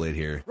Vikings Kool-Aid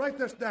here. Write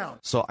this down.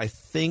 So I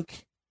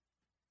think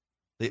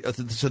they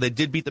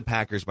did beat the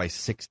Packers by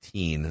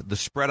 16. The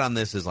spread on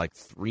this is like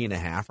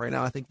 3.5 right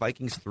now. I think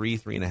Vikings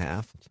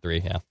 3.5. It's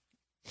 3, yeah.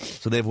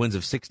 So they have wins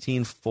of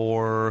 16,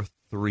 4,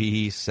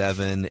 3,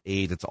 7,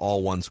 8. It's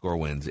all one-score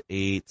wins.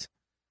 8.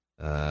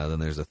 Then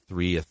there's a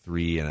 3, a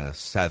 3, and a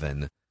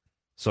 7.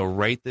 So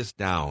write this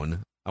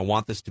down. I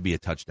want this to be a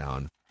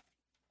touchdown.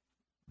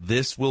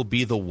 This will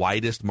be the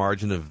widest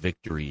margin of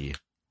victory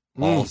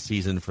all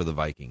season for the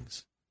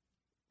Vikings.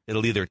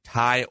 It'll either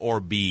tie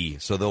or be,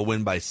 so they'll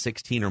win by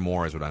 16 or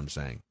more is what I'm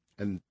saying.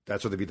 And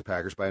that's what they beat the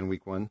Packers by in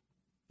week 1?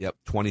 Yep,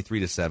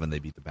 23-7 they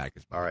beat the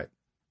Packers by. All right.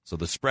 So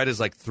the spread is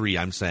like 3.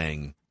 I'm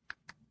saying,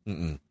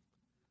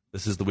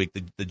 this is the week.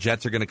 The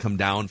Jets are going to come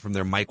down from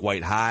their Mike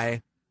White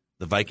high.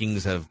 The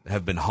Vikings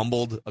have been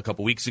humbled a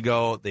couple weeks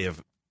ago. They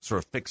have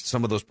sort of fixed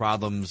some of those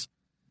problems,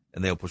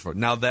 and they'll push forward.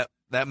 Now,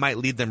 that might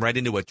lead them right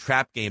into a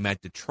trap game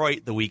at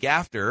Detroit the week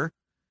after,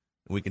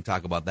 and we can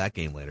talk about that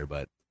game later,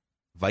 but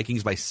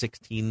Vikings by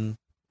 16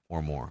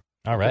 or more.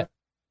 All right.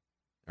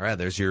 All right,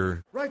 there's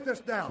your... Write this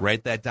down.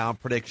 Write that down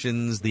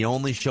predictions. The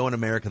only show in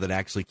America that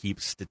actually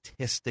keeps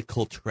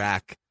statistical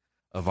track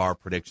of our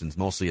predictions,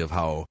 mostly of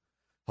how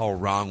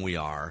wrong we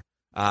are.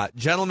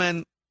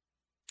 Gentlemen,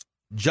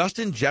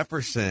 Justin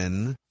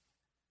Jefferson,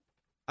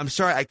 I'm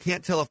sorry, I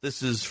can't tell if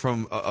this is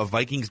from a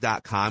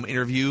Vikings.com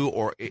interview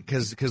or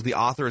because the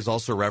author is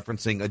also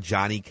referencing a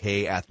Johnny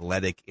K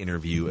Athletic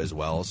interview as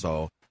well.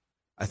 So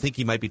I think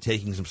he might be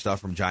taking some stuff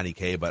from Johnny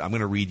K, but I'm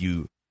going to read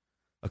you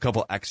a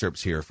couple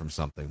excerpts here from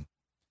something.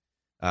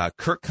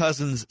 Kirk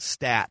Cousins'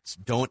 stats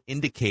don't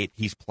indicate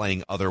he's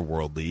playing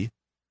otherworldly,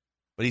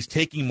 but he's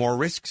taking more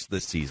risks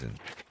this season.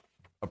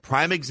 A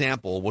prime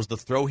example was the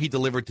throw he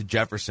delivered to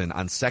Jefferson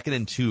on 2nd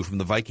and 2 from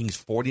the Vikings'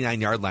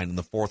 49-yard line in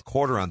the fourth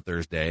quarter on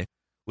Thursday,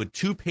 with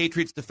 2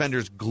 Patriots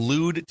defenders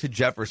glued to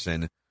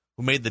Jefferson,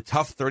 who made the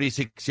tough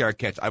 36-yard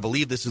catch. I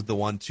believe this is the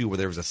one, too, where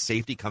there was a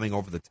safety coming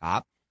over the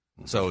top.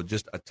 So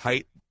just a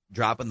tight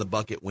drop in the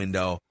bucket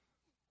window.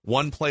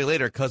 One play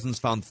later, Cousins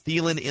found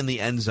Thielen in the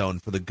end zone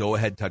for the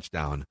go-ahead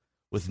touchdown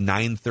with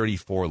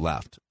 9:34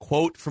 left.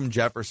 Quote from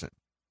Jefferson,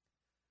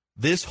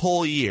 "This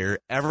whole year,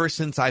 ever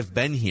since I've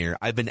been here,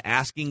 I've been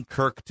asking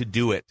Kirk to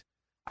do it.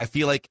 I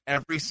feel like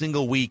every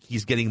single week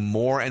he's getting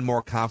more and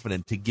more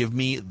confident to give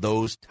me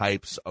those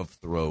types of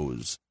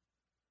throws."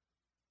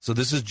 So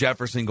this is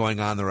Jefferson going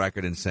on the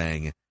record and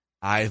saying,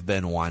 I've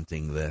been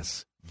wanting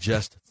this.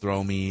 Just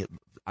throw me.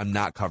 I'm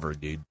not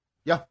covered, dude.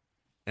 Yeah.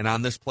 And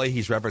on this play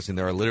he's referencing,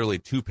 there are literally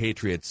 2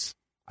 Patriots,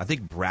 I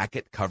think,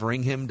 bracket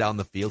covering him down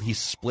the field. He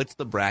splits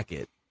the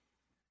bracket.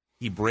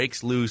 He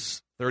breaks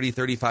loose 30,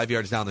 35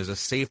 yards down. There's a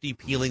safety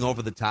peeling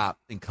over the top,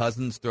 and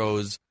Cousins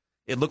throws.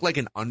 It looked like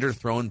an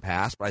underthrown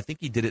pass, but I think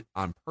he did it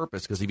on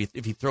purpose because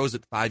if he throws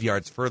it 5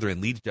 yards further and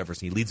leads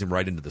Jefferson, he leads him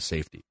right into the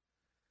safety.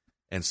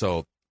 And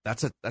so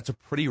that's a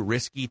pretty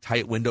risky,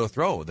 tight window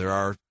throw. There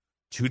are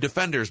 2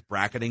 defenders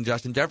bracketing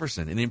Justin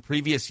Jefferson. And in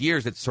previous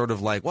years, it's sort of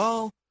like,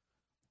 well,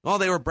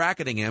 they were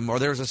bracketing him, or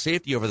there was a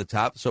safety over the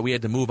top, so we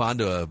had to move on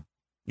to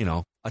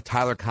a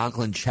Tyler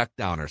Conklin check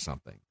down or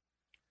something.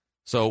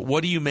 So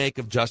what do you make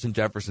of Justin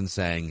Jefferson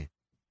saying,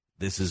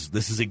 this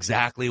is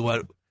exactly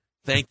what,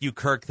 thank you,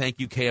 Kirk, thank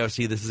you,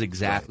 KOC, this is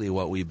exactly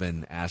what we've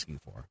been asking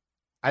for?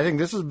 I think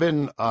this has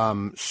been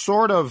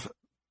sort of,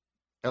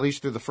 at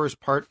least through the first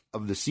part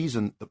of the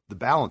season, the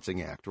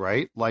balancing act,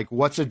 right? Like,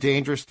 what's a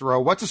dangerous throw,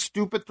 what's a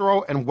stupid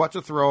throw, and what's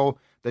a throw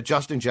that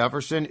Justin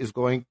Jefferson is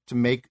going to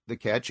make the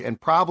catch,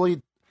 and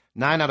probably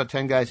 9 out of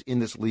 10 guys in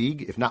this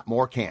league, if not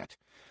more, can't.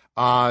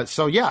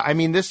 So, yeah, I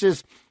mean,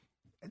 this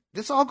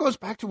all goes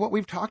back to what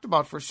we've talked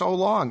about for so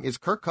long, is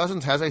Kirk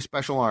Cousins has a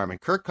special arm,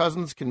 and Kirk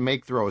Cousins can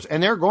make throws,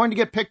 and they're going to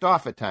get picked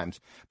off at times.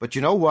 But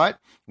you know what?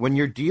 When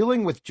you're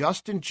dealing with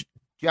Justin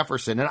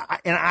Jefferson, and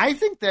I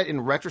think that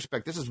in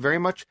retrospect, this is very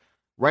much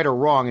right or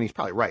wrong, and he's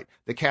probably right,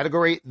 the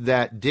category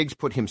that Diggs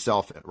put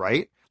himself in,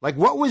 right? Like,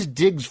 what was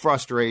Diggs'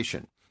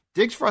 frustration?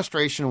 Diggs'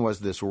 frustration was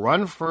this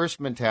run-first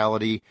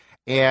mentality,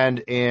 and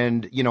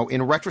in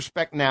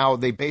retrospect now,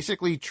 they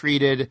basically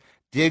treated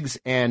Diggs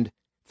and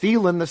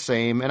Thielen the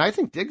same, and I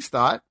think Diggs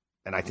thought,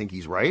 and I think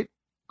he's right,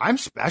 I'm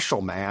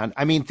special, man.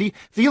 I mean,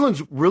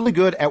 Thielen's really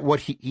good at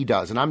what he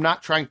does, and I'm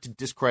not trying to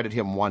discredit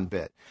him one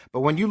bit.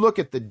 But when you look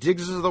at the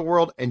Diggses of the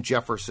world and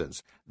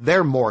Jeffersons,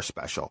 they're more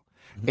special.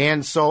 Mm-hmm.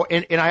 And so,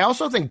 and I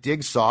also think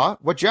Diggs saw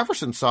what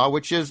Jefferson saw,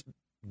 which is,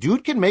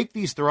 dude can make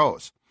these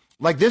throws.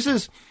 Like, this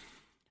is,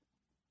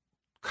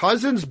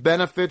 Cousins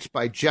benefits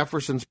by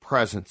Jefferson's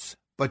presence,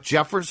 but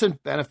Jefferson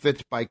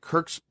benefits by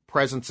Kirk's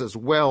presence as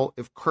well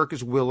if Kirk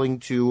is willing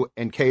to,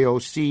 and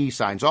KOC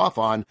signs off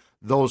on,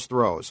 those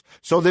throws.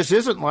 So this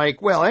isn't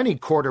like, well, any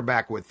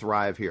quarterback would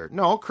thrive here.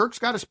 No, Kirk's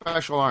got a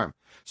special arm.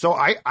 So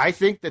I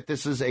think that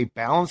this is a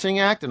balancing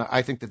act, and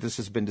I think that this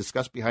has been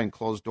discussed behind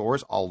closed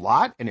doors a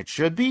lot, and it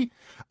should be,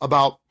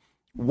 about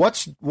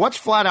what's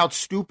flat out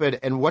stupid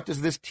and what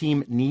does this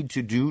team need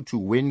to do to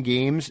win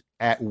games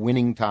at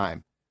winning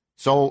time.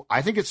 So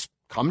I think it's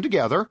come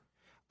together.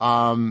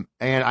 And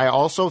I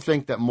also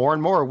think that more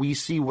and more we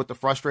see what the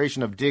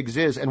frustration of Diggs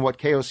is and what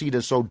KOC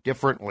does so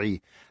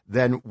differently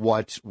than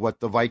what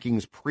the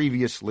Vikings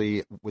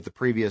previously, with the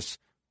previous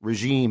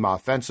regime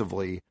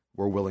offensively,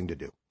 were willing to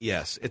do.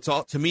 Yes,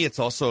 to me, it's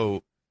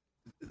also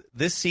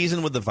this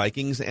season with the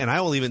Vikings, and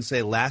I will even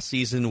say last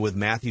season with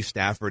Matthew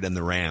Stafford and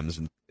the Rams,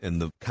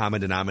 and the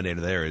common denominator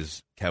there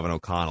is Kevin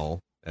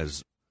O'Connell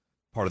as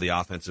part of the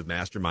offensive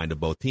mastermind of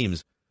both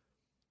teams.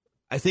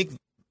 I think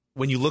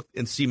when you look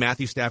and see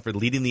Matthew Stafford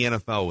leading the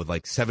NFL with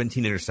like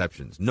 17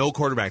 interceptions, no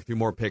quarterback threw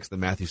more picks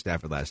than Matthew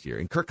Stafford last year.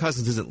 And Kirk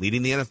Cousins isn't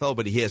leading the NFL,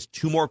 but he has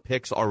 2 more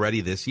picks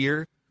already this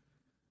year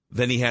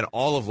than he had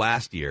all of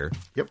last year.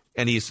 Yep.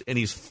 And he's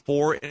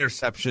 4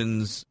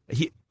 interceptions.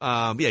 He's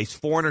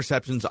 4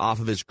 interceptions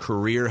off of his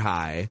career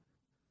high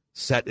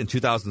set in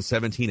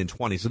 2017 and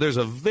 20. So there's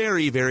a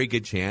very, very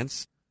good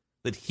chance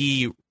that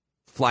he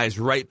flies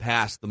right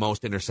past the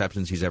most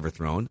interceptions he's ever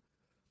thrown.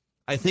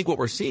 I think what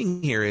we're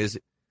seeing here is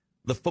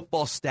the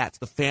football stats,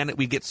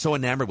 we get so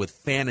enamored with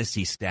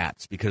fantasy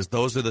stats because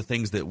those are the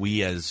things that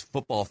we as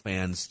football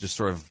fans just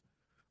sort of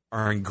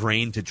are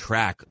ingrained to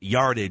track.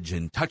 Yardage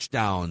and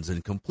touchdowns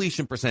and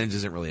completion percentage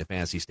isn't really a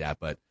fantasy stat,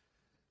 but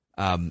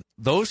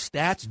those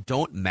stats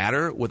don't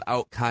matter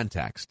without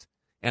context.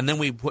 And then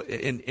we put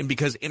in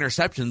because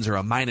interceptions are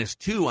a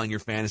 -2 on your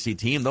fantasy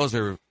team. Those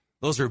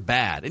are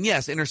bad. And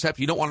yes,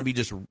 you don't want to be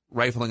just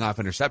rifling off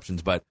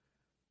interceptions, but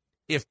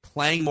if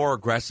playing more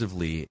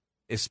aggressively,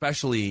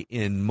 especially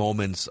in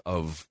moments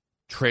of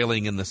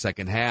trailing in the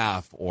second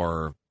half,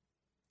 or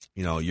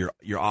your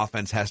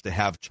offense has to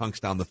have chunks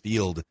down the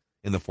field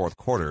in the fourth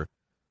quarter,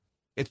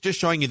 it's just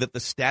showing you that the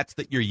stats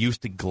that you're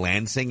used to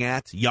glancing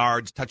at,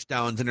 yards,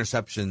 touchdowns,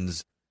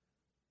 interceptions,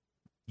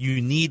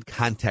 you need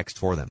context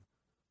for them.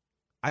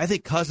 I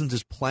think Cousins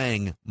is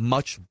playing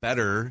much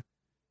better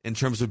in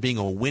terms of being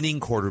a winning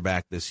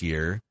quarterback this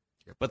year,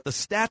 but the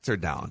stats are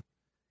down.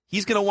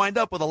 He's going to wind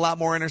up with a lot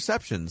more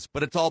interceptions,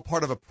 but it's all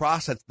part of a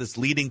process that's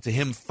leading to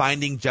him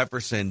finding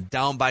Jefferson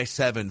down by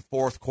 7,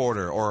 fourth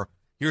quarter, or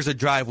here's a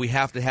drive we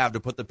have to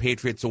put the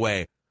Patriots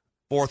away.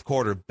 Fourth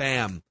quarter,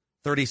 bam,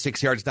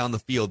 36 yards down the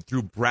field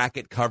through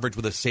bracket coverage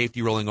with a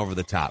safety rolling over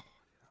the top.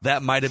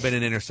 That might have been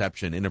an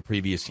interception in a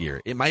previous year.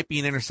 It might be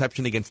an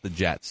interception against the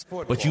Jets,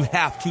 but you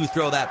have to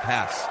throw that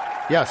pass.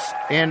 Yes,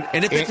 and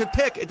if it's a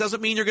pick, it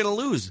doesn't mean you're going to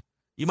lose.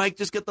 You might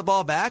just get the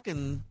ball back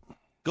and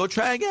go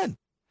try again.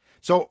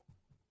 So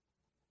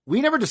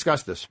we never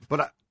discussed this,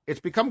 but it's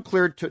become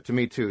clear to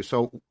me too.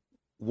 So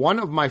one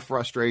of my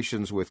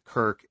frustrations with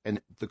Kirk and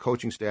the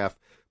coaching staff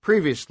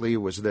previously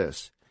was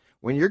this.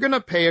 When you're going to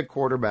pay a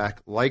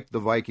quarterback like the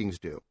Vikings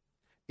do,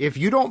 if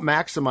you don't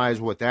maximize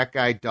what that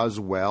guy does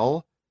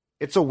well,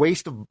 it's a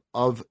waste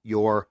of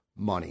your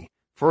money.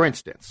 For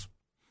instance,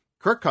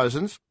 Kirk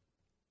Cousins,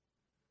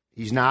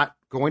 he's not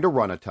going to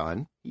run a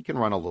ton. He can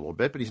run a little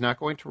bit, but he's not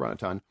going to run a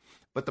ton.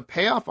 But the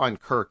payoff on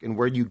Kirk and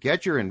where you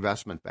get your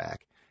investment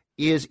back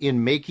is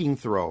in making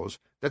throws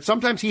that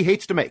sometimes he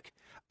hates to make,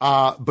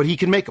 but he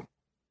can make them.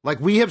 Like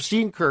we have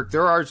seen Kirk,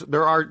 there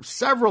are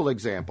several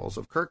examples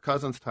of Kirk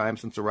Cousins' time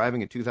since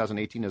arriving in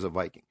 2018 as a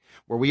Viking,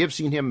 where we have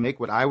seen him make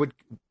what I would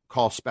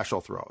call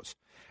special throws.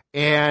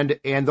 And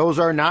those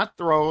are not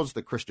throws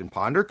that Christian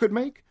Ponder could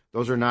make.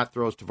 Those are not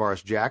throws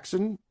Tavares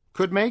Jackson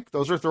could make.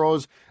 Those are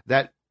throws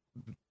that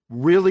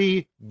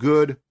really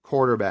good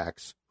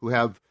quarterbacks who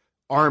have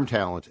arm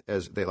talent,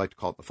 as they like to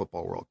call it in the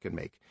football world, can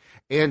make.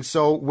 And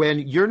so when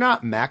you're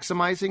not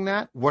maximizing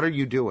that, what are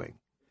you doing?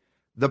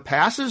 The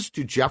passes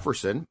to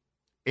Jefferson,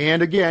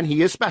 and again,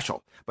 he is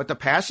special, but the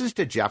passes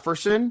to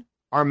Jefferson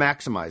are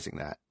maximizing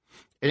that.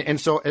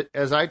 And so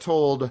as I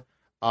told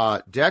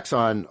Dex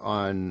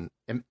on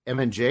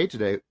M&J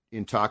today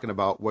in talking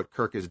about what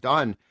Kirk has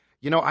done,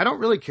 I don't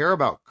really care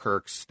about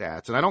Kirk's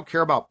stats, and I don't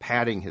care about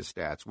padding his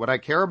stats. What I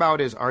care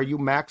about is, are you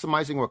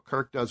maximizing what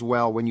Kirk does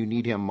well when you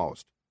need him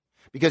most?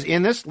 Because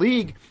in this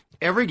league,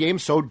 every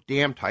game's so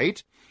damn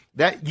tight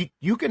that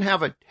you can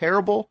have a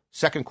terrible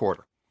second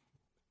quarter,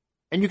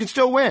 and you can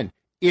still win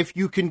if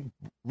you can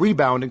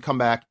rebound and come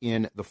back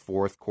in the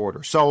fourth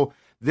quarter. So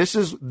this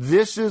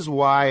is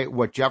why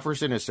what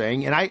Jefferson is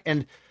saying,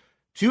 and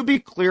to be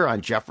clear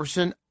on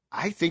Jefferson,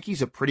 I think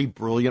he's a pretty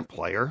brilliant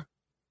player.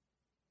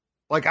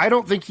 Like, I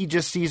don't think he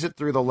just sees it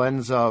through the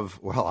lens of,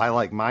 well, I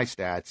like my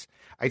stats.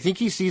 I think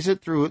he sees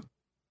it through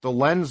the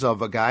lens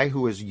of a guy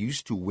who is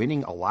used to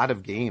winning a lot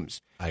of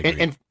games. I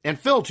agree. And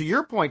Phil, to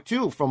your point,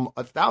 too, from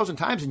 1,000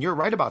 times, and you're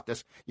right about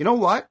this, you know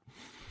what?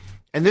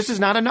 And this is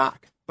not a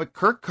knock, but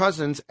Kirk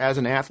Cousins, as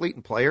an athlete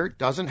and player,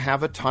 doesn't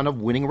have a ton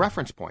of winning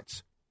reference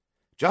points.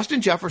 Justin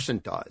Jefferson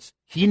does.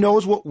 He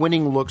knows what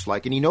winning looks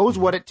like, and he knows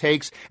what it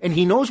takes, and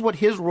he knows what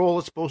his role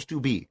is supposed to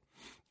be.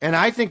 And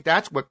I think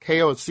that's what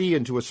KOC,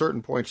 and to a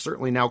certain point,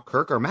 certainly now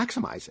Kirk, are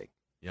maximizing.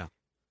 Yeah.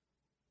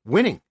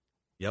 Winning.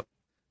 Yep.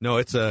 No,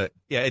 it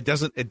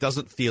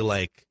doesn't feel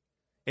like,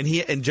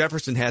 and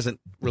Jefferson hasn't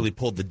really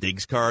pulled the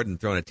Diggs card and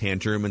thrown a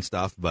tantrum and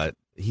stuff, but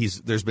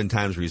there's been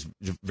times where he's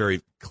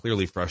very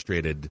clearly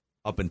frustrated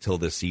up until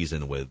this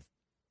season with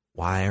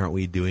why aren't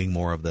we doing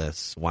more of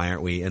this? Why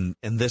aren't we? And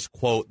this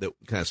quote that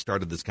kind of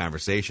started this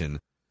conversation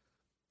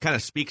kind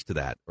of speaks to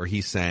that, where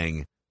he's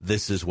saying,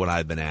 this is what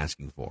I've been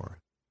asking for.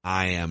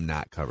 I am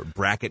not covered.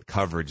 Bracket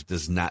coverage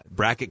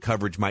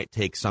might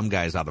take some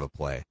guys out of a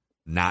play,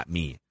 not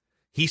me.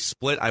 He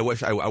split. I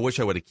wish I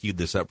would have queued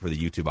this up for the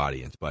YouTube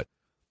audience, but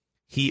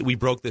we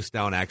broke this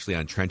down actually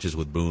on Trenches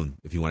with Boone.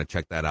 If you want to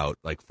check that out,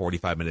 like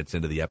 45 minutes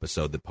into the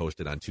episode that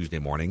posted on Tuesday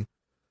morning.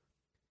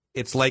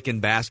 It's like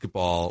in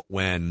basketball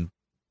when,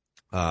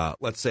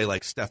 let's say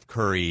like Steph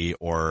Curry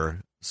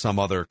or some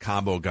other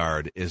combo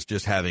guard is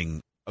just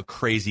having a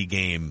crazy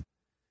game,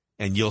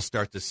 and you'll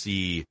start to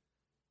see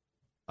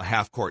a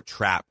half court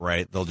trap,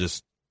 right? They'll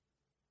just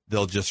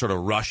sort of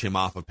rush him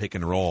off a pick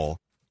and roll.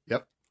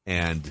 Yep.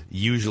 And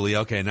usually,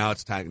 okay, now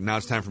it's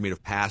time for me to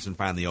pass and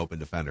find the open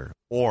defender.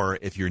 Or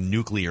if you're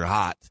nuclear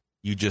hot,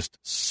 you just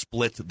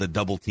split the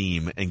double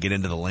team and get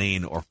into the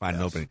lane or find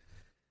an opening.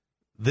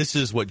 This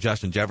is what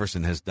Justin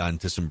Jefferson has done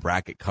to some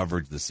bracket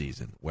coverage this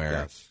season,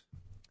 where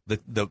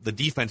the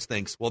defense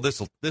thinks, well,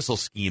 this'll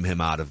scheme him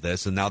out of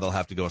this, and now they'll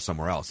have to go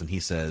somewhere else. And he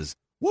says,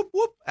 whoop,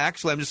 whoop,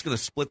 actually, I'm just going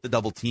to split the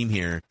double team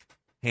here,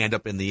 hand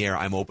up in the air,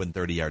 I'm open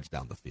 30 yards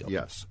down the field.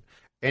 Yes.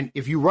 And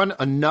if you run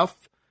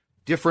enough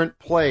different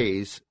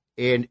plays,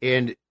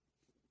 and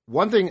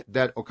one thing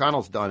that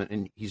O'Connell's done,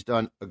 and he's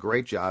done a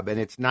great job, and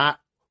it's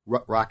not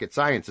rocket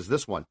science, is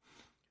this one.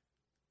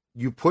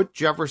 You put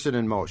Jefferson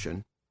in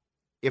motion.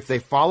 If they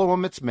follow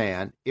him, it's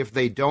man. If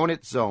they don't,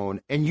 it's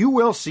zone. And you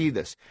will see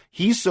this.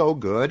 He's so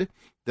good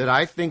that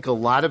I think a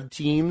lot of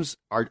teams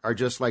are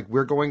just like,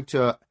 we're going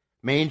to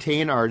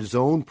maintain our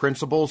zone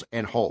principles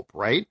and hope,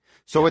 right?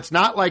 So it's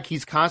not like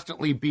he's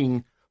constantly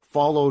being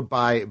followed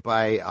by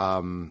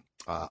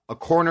a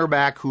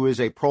cornerback who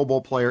is a Pro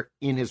Bowl player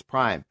in his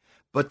prime.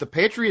 But the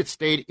Patriots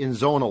stayed in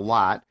zone a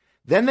lot.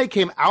 Then they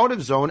came out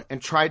of zone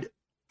and tried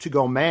to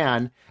go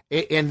man.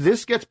 And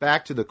this gets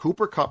back to the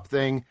Cooper Kupp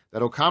thing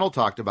that O'Connell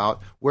talked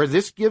about, where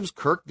this gives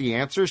Kirk the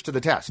answers to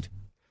the test.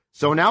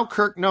 So now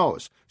Kirk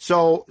knows.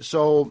 So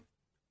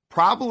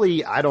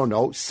probably, I don't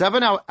know,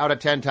 7 out of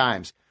 10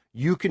 times,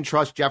 you can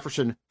trust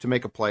Jefferson to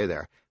make a play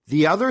there.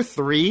 The other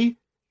 3,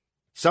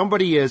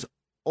 somebody is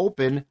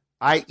open,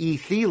 i.e.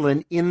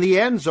 Thielen, in the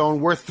end zone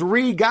where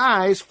 3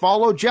 guys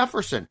follow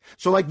Jefferson.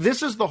 So, like,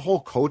 this is the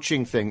whole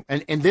coaching thing.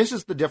 And this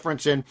is the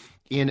difference in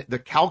the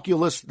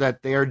calculus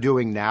that they're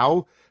doing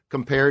now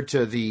compared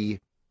to the,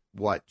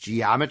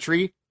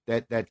 geometry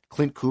that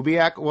Clint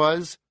Kubiak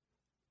was.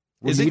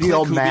 Is it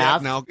Clint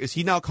Kubiak now? Is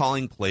he now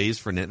calling plays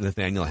for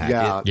Nathaniel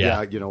Hackett?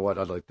 Yeah. You know what?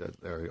 I'd like to.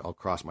 I'll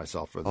cross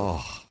myself for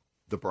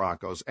the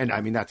Broncos. And, I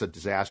mean, that's a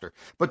disaster.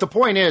 But the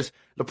point is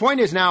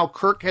now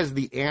Kirk has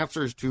the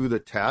answers to the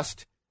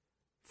test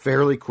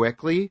fairly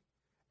quickly,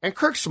 and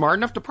Kirk's smart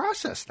enough to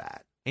process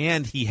that.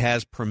 And he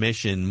has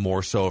permission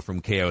more so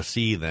from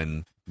KOC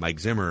than Mike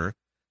Zimmer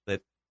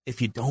that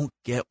if you don't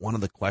get one of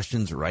the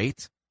questions right,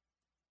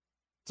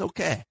 it's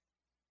okay.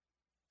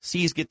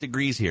 C's get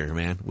degrees here,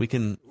 man. You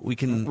can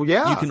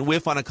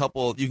whiff on a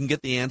couple, you can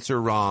get the answer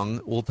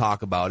wrong, we'll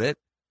talk about it,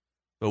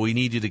 but we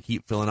need you to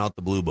keep filling out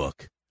the blue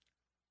book.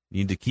 You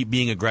need to keep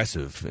being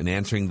aggressive and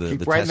answering the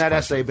Keep writing that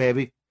essay,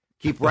 baby.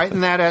 Keep writing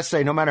that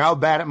essay, no matter how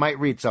bad it might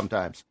read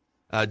sometimes.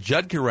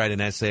 Judd can write an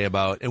essay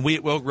about, and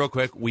real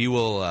quick, we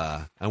will,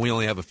 and we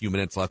only have a few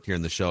minutes left here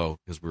in the show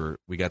because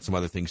we got some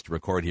other things to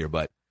record here,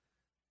 but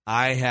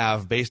I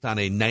have, based on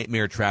a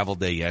nightmare travel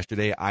day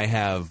yesterday, I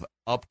have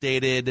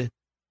updated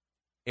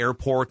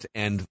airport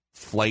and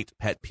flight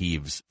pet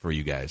peeves for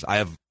you guys. I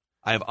have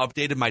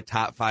updated my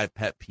top 5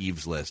 pet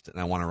peeves list, and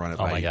I want to run it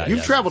by you guys.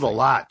 You've traveled a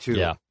lot, too.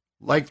 Yeah.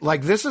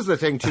 Like this is the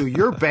thing, too.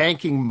 You're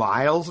banking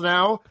miles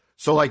now,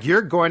 so, like,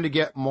 you're going to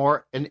get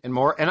more and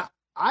more, and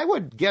I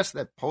would guess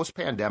that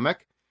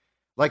post-pandemic,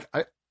 like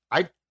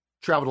I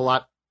traveled a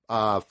lot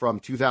from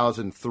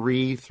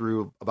 2003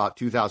 through about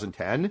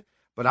 2010,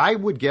 but I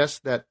would guess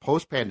that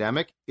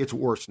post-pandemic, it's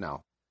worse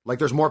now. Like,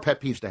 there's more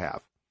pet peeves to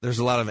have. There's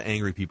a lot of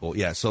angry people.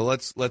 Yeah, so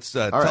let's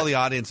tell the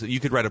audience that you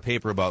could write a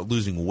paper about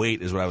losing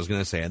weight is what I was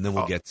going to say, and then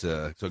we'll get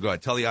to, so go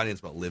ahead. Tell the audience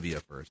about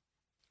Livea first.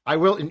 I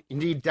will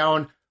indeed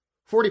down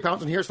 40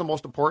 pounds, and here's the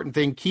most important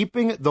thing,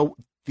 keeping the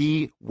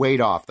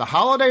weight off. The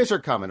holidays are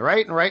coming,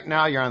 right? And right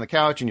now you're on the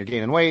couch and you're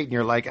gaining weight and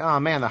you're like, oh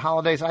man, the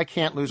holidays, I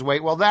can't lose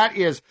weight. Well, that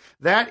is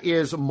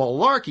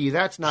malarkey.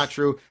 That's not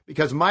true,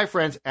 because my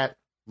friends at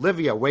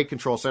Livea Weight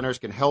Control Centers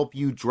can help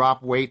you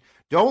drop weight.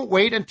 Don't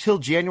wait until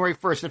January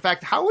 1st. In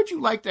fact, how would you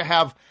like to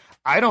have,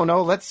 I don't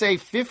know, let's say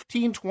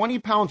 15, 20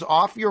 pounds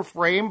off your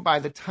frame by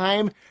the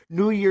time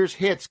New Year's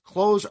hits?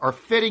 Clothes are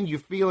fitting, you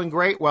feeling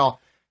great. Well,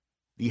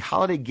 the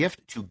holiday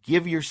gift to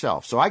give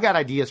yourself. So I got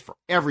ideas for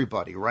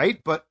everybody, right?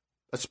 But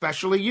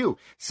especially you.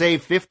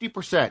 Save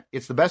 50%.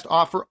 It's the best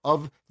offer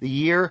of the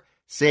year.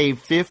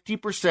 Save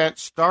 50%.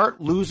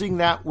 Start losing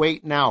that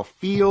weight now.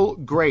 Feel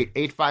great.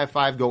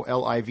 855-GO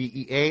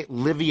LIVEA.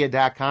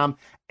 Livea.com.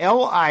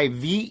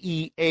 LIVEA.com.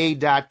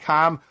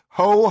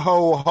 Ho,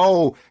 ho,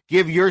 ho.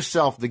 Give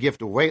yourself the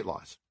gift of weight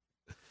loss.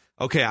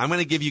 Okay, I'm going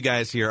to give you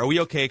guys here. Are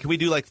we okay? Can we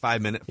do like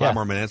 5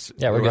 more minutes?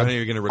 Yeah, we're good.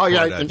 You're going to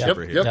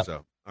record here. Yep.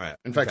 So All right.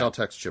 In fact, I'll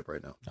text Chip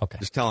right now. Okay.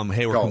 Just tell him,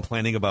 hey, we're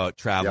complaining about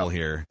travel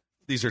here.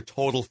 These are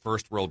total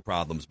first world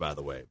problems, by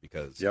the way,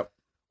 because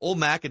old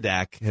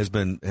Macadac has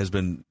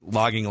been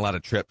logging a lot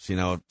of trips.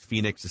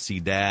 Phoenix to see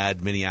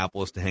Dad,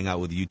 Minneapolis to hang out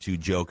with you two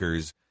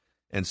jokers,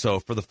 and so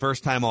for the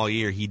first time all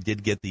year, he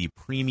did get the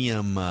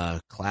premium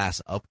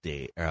class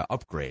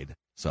upgrade.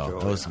 So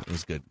it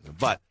was good,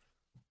 but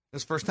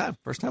it's first time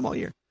all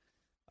year.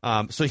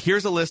 So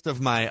here's a list of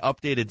my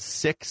updated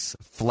 6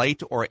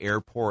 flight or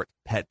airport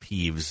pet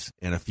peeves,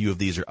 and a few of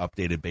these are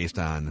updated based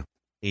on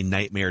a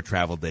nightmare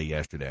travel day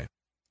yesterday.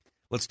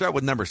 Let's start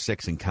with number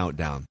 6 and count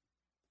down.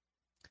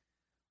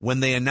 When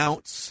they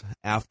announce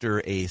after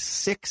a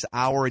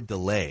 6-hour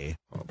delay,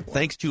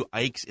 thanks to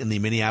Ike's in the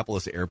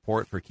Minneapolis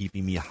airport for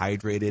keeping me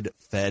hydrated,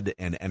 fed,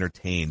 and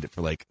entertained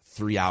for like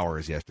 3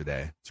 hours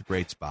yesterday. It's a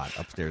great spot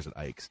upstairs at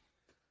Ike's.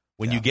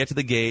 When you get to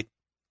the gate,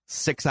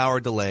 6-hour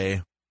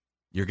delay,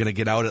 you're going to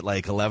get out at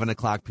like 11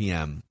 o'clock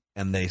p.m.,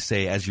 and they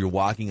say as you're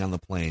walking on the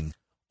plane,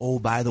 oh,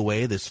 by the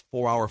way, this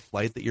 4-hour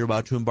flight that you're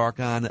about to embark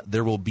on,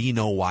 there will be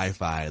no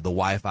Wi-Fi. The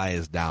Wi-Fi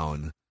is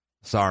down.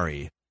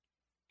 Sorry.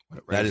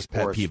 That is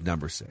pet peeve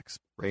number 6.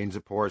 Rains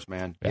it pours,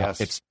 man. Yeah.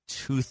 Yes. It's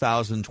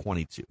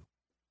 2022.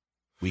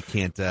 We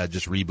can't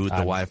just reboot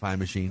the Wi-Fi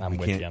machine. We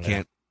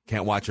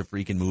can't watch a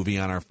freaking movie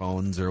on our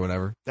phones or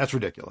whatever. That's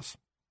ridiculous.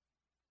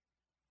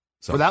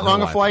 So, for that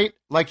long a flight,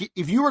 like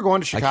if you were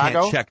going to Chicago,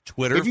 I can't check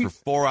Twitter for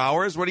 4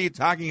 hours. What are you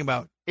talking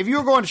about? If you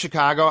were going to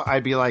Chicago,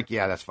 I'd be like,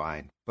 yeah, that's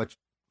fine. But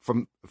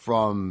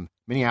from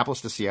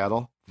Minneapolis to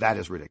Seattle, that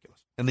is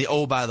ridiculous. And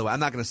by the way, I'm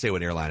not going to say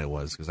what airline it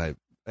was because I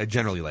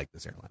generally like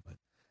this airline. But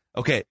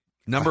okay,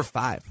 number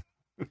 5,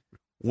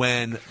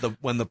 when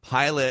the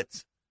pilot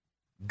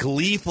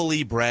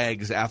gleefully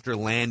brags after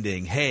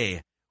landing,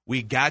 hey,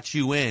 we got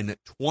you in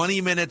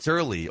 20 minutes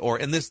early,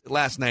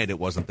 last night it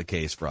wasn't the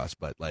case for us,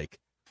 but like.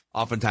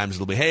 Oftentimes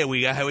it'll be, hey,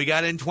 we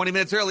got in 20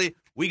 minutes early.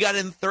 We got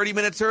in 30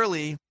 minutes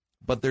early,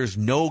 but there's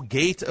no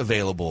gate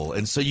available.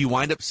 And so you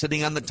wind up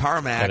sitting on the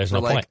tarmac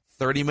for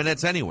 30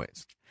 minutes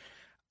anyways.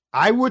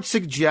 I would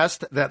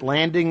suggest that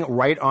landing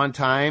right on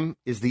time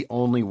is the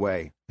only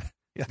way.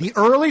 Yeah. The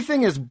early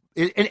thing is,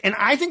 and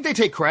I think they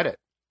take credit.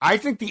 I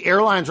think the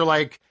airlines are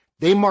like,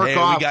 they mark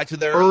off we got you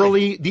there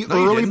early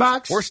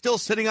box. We're still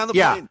sitting on the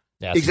plane.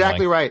 Yeah,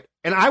 exactly right.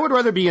 And I would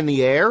rather be in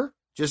the air,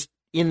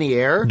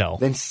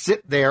 than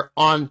sit there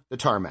on the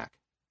tarmac.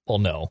 Well,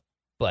 no,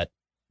 but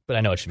I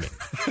know what you mean.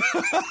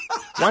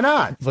 Why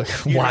not? Look,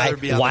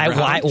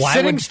 why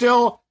sitting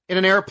still in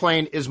an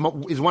airplane is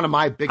one of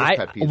my biggest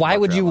pet peeves. Why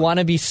would you want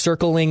to be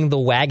circling the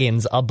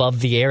wagons above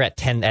the air at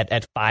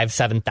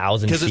 5,000-7,000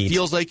 feet? Because it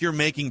feels like you're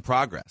making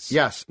progress.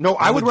 Yes. No,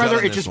 I would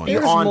rather it just be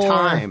on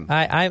time.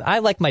 I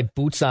like my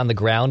boots on the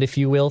ground, if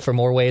you will, for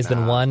more ways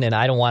than one, and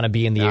I don't want to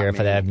be in the air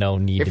if I have no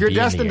need to be in the air. If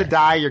you're destined to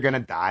die, you're going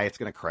to die. It's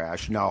going to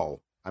crash.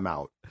 No. I'm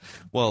out.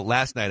 Well,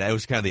 last night I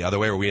was kind of the other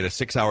way, where we had a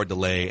 6-hour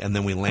delay, and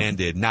then we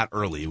landed not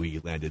early. We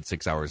landed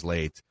 6 hours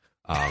late,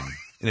 and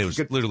it was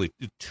literally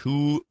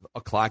 2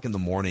 o'clock in the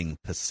morning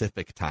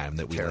Pacific time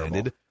that we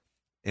landed.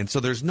 And so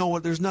there's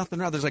nothing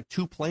around. There's like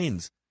 2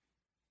 planes,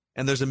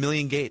 and there's a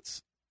million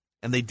gates,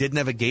 and they didn't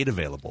have a gate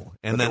available.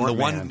 And then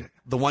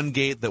the one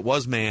gate that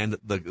was manned,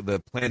 the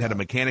plane had a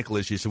mechanical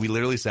issue, so we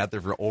literally sat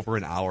there for over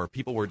an hour.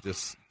 People were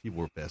pissed.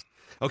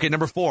 Okay,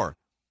 number 4.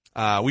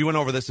 We went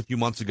over this a few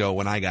months ago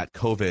when I got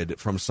COVID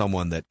from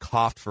someone that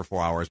coughed for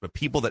 4 hours, but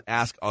people that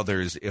ask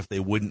others if they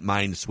wouldn't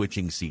mind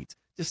switching seats.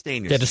 Just stay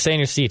in your seat. Just stay in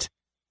your seat.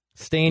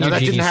 Stay in your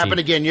that GG didn't happen seat.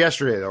 again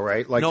yesterday, though,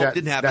 right? No, it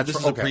didn't happen. This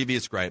is a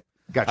previous gripe.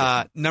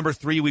 Gotcha. Number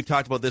 3, we've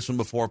talked about this one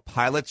before.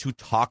 Pilots who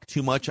talk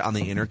too much on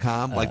the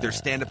intercom, like they're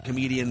stand-up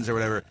comedians or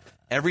whatever.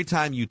 Every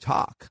time you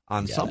talk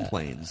on some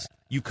planes,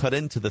 you cut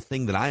into the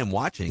thing that I am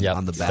watching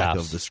on the back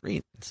of the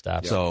screen.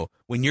 Stop. So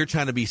when you're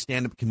trying to be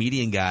stand-up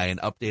comedian guy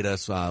and update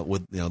us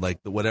with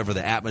whatever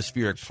the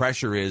atmospheric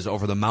pressure is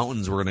over the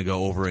mountains we're going to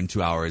go over in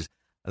 2 hours,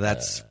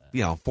 that's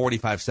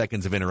 45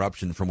 seconds of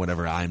interruption from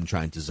whatever I'm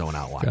trying to zone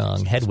out watching.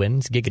 Strong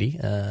headwinds,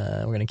 giggity.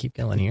 We're going to keep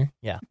going here.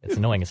 Yeah, it's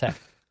annoying as heck.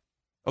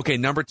 Okay,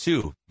 number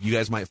 2. You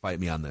guys might fight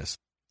me on this.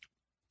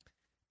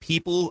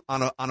 People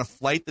on a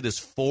flight that is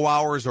 4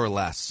 hours or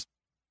less.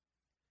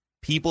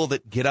 People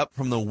that get up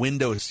from the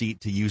window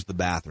seat to use the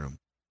bathroom.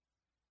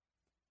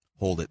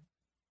 Hold it.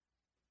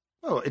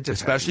 Oh, it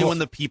depends. Especially when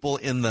the people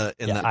in the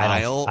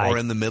aisle or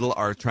in the middle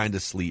are trying to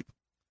sleep.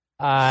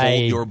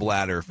 Hold your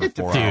bladder for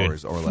 4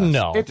 hours or less.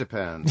 No, it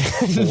depends.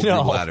 Hold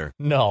your bladder.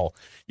 No,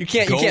 you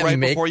can't. Go you can't right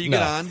make, before you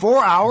get on.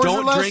 4 hours. Don't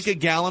or less? drink a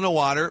gallon of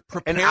water.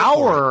 Prepare an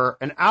hour.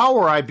 An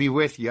hour. I'd be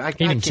with you. I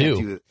can't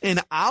do it.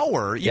 An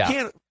hour. You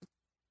can't.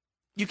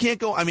 You can't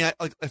go. I mean,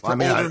 older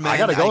men, I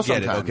gotta go I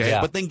get it. sometimes. Okay,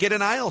 but then get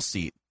an aisle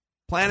seat.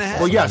 Plan ahead.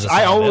 Well, yes,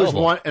 I always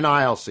want an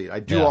aisle seat. I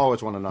do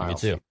always want an aisle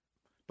seat.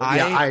 But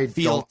I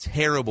feel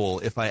terrible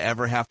if I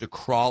ever have to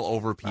crawl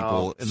over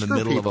people in the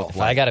middle of a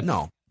flight. I gotta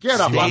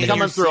get up. I'm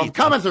coming through. I'm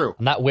coming through.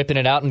 I'm not whipping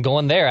it out and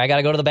going there. I got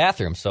to go to the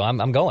bathroom, so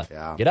I'm going.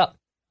 Yeah. Get up,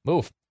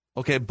 move.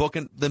 Okay, book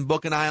an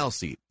aisle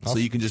seat so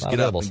you can just get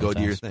up and go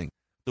do your thing.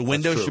 The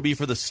window should be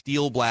for the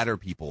steel bladder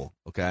people.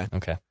 Okay.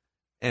 Okay.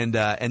 And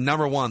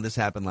number one, this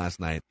happened last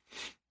night,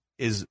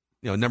 is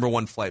number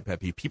one flight pet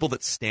peeve. People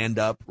that stand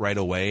up right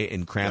away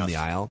and cram the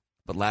aisle.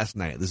 But last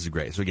night, this is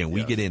great. So again,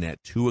 we get in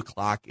at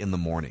 2:00 in the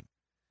morning.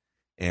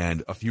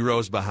 And a few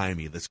rows behind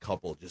me, this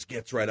couple just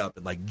gets right up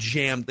and like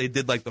jammed. They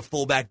did like the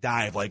fullback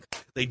dive. Like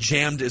they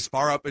jammed as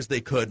far up as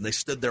they could, and they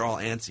stood there all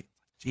antsy.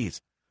 Jeez.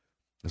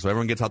 And so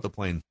everyone gets out the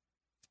plane.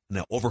 And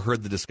I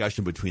overheard the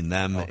discussion between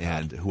them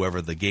and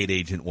whoever the gate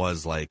agent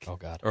was, like, oh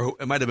God, or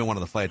it might have been one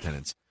of the flight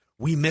attendants.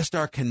 We missed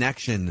our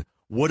connection.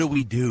 What do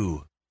we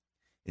do?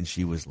 And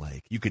she was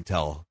like, you could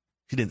tell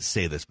she didn't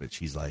say this, but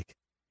she's like,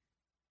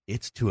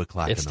 it's 2:00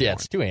 in the morning.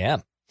 It's 2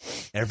 a.m.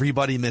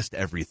 Everybody missed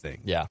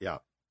everything. Yeah.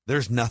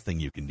 There's nothing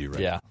you can do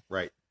right now.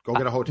 Right. Go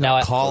get a hotel.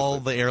 Now, Call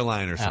the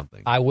airline or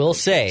something. I will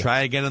say,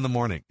 try again in the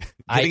morning.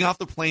 Getting off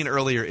the plane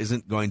earlier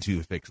isn't going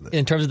to fix this.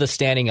 In terms of the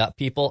standing up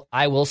people,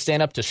 I will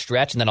stand up to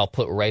stretch, and then I'll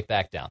put right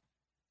back down.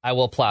 I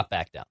will plop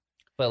back down.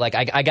 But like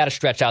I got to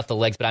stretch out the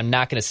legs, but I'm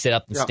not going to sit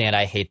up and stand.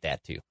 I hate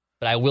that too.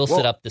 But I will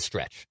sit up to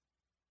stretch.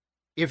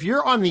 If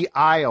you're on the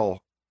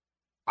aisle,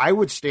 I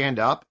would stand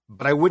up,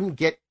 but I wouldn't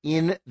get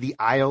in the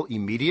aisle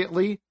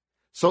immediately.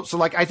 So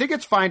like I think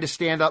it's fine to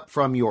stand up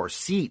from your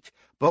seat,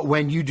 but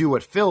when you do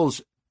what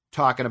Phil's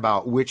talking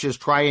about, which is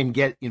try and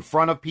get in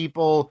front of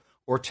people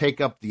or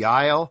take up the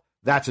aisle,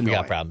 that's annoying.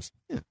 We got problems.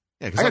 Yeah,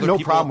 I have no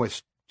problem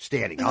with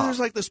standing up. There's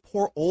like this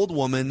poor old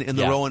woman in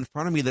the row in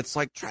front of me that's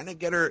like trying to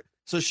get her.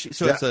 So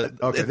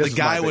the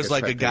guy was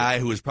like a guy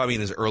who was probably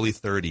in his early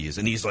 30s,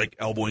 and he's like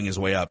elbowing his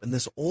way up. And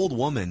this old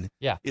woman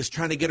is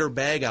trying to get her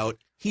bag out.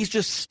 He's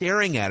just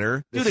staring at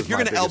her. Dude, if you're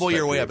going to elbow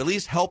your way up, at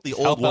least help the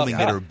old woman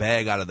get her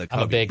bag out of the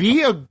cubby.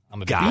 Be a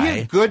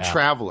good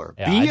traveler.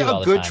 Be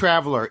a good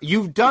traveler.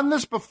 You've done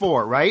this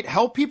before, right?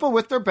 Help people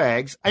with their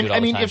bags. I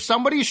mean, if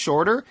somebody's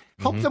shorter,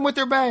 help them with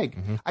their bag.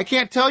 I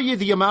can't tell you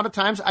the amount of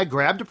times I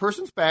grabbed a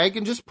person's bag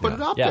and just put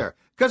it up there.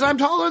 Because I'm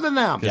taller than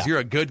them. Because you're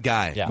a good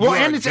guy. Yeah. Well,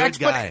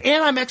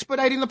 and I'm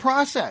expediting the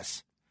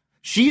process.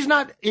 She's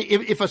not.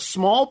 If a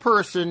small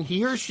person,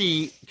 he or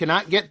she,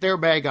 cannot get their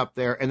bag up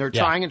there, and they're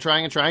trying and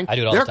trying and trying, I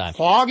do it all the time. They're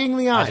clogging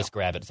the aisle. I just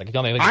grab it. It's like,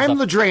 I'm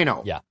the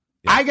Drano. Yeah.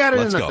 I got it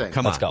Let's in the go. thing.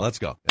 Come on, let's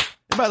go.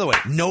 And by the way,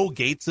 no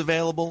gates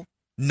available.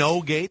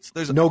 No gates.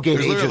 There's no gate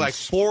literally agents. Like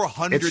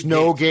 400. It's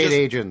no gate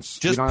agents.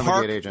 Just you don't park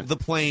have a gate agent. the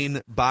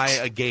plane by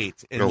a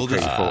gate, and we'll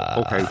just.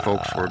 Okay,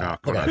 folks, we're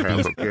not going to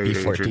have a gate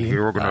agent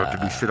here. We're going to have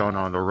to be sitting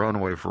on the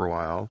runway for a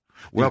while.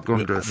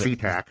 Welcome to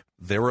SeaTac.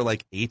 There were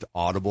like 8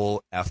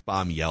 audible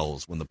F-bomb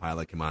yells when the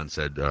pilot came on and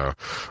said,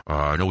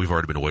 I know we've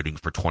already been waiting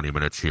for 20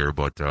 minutes here,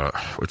 but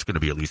it's going to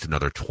be at least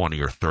another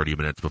 20 or 30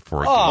 minutes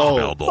before it gets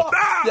available.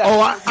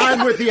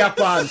 I'm with the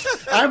F-bombs.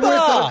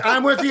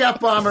 I'm with the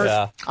F-bombers.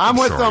 Yeah. I'm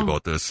with them. Sorry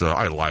about this.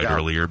 I lied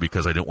earlier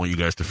because I didn't want you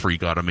guys to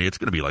freak out on me. It's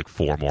going to be like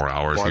 4 more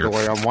hours here. By the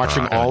way, I'm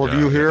watching all of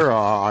you here.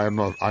 I'm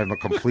a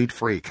complete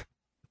freak.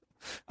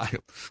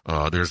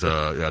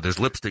 There's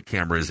lipstick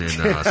cameras in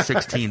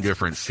 16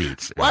 different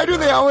seats. Why do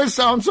they always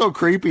sound so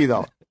creepy,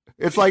 though?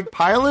 It's like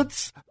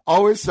pilots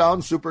always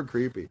sound super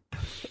creepy.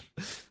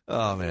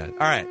 Oh, man. All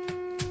right.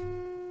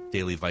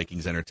 Daily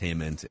Vikings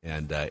entertainment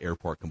and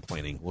airport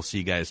complaining. We'll see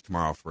you guys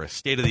tomorrow for a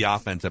State of the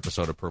Offense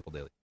episode of Purple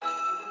Daily.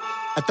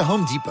 At the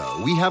Home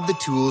Depot, we have the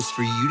tools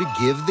for you to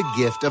give the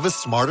gift of a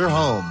smarter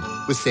home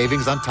with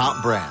savings on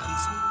top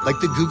brands, like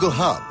the Google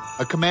Hub,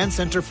 a command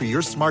center for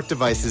your smart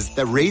devices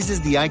that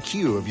raises the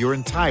IQ of your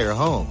entire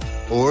home.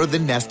 Or the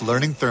Nest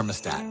Learning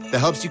Thermostat that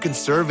helps you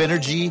conserve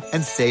energy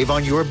and save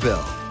on your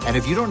bill. And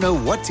if you don't know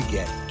what to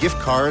get, gift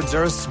cards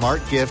are a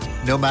smart gift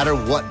no matter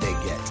what they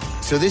get.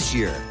 So this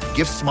year,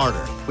 gift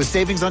smarter with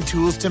savings on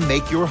tools to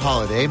make your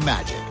holiday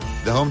magic.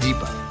 The Home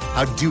Depot,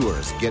 how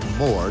doers get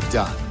more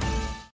done.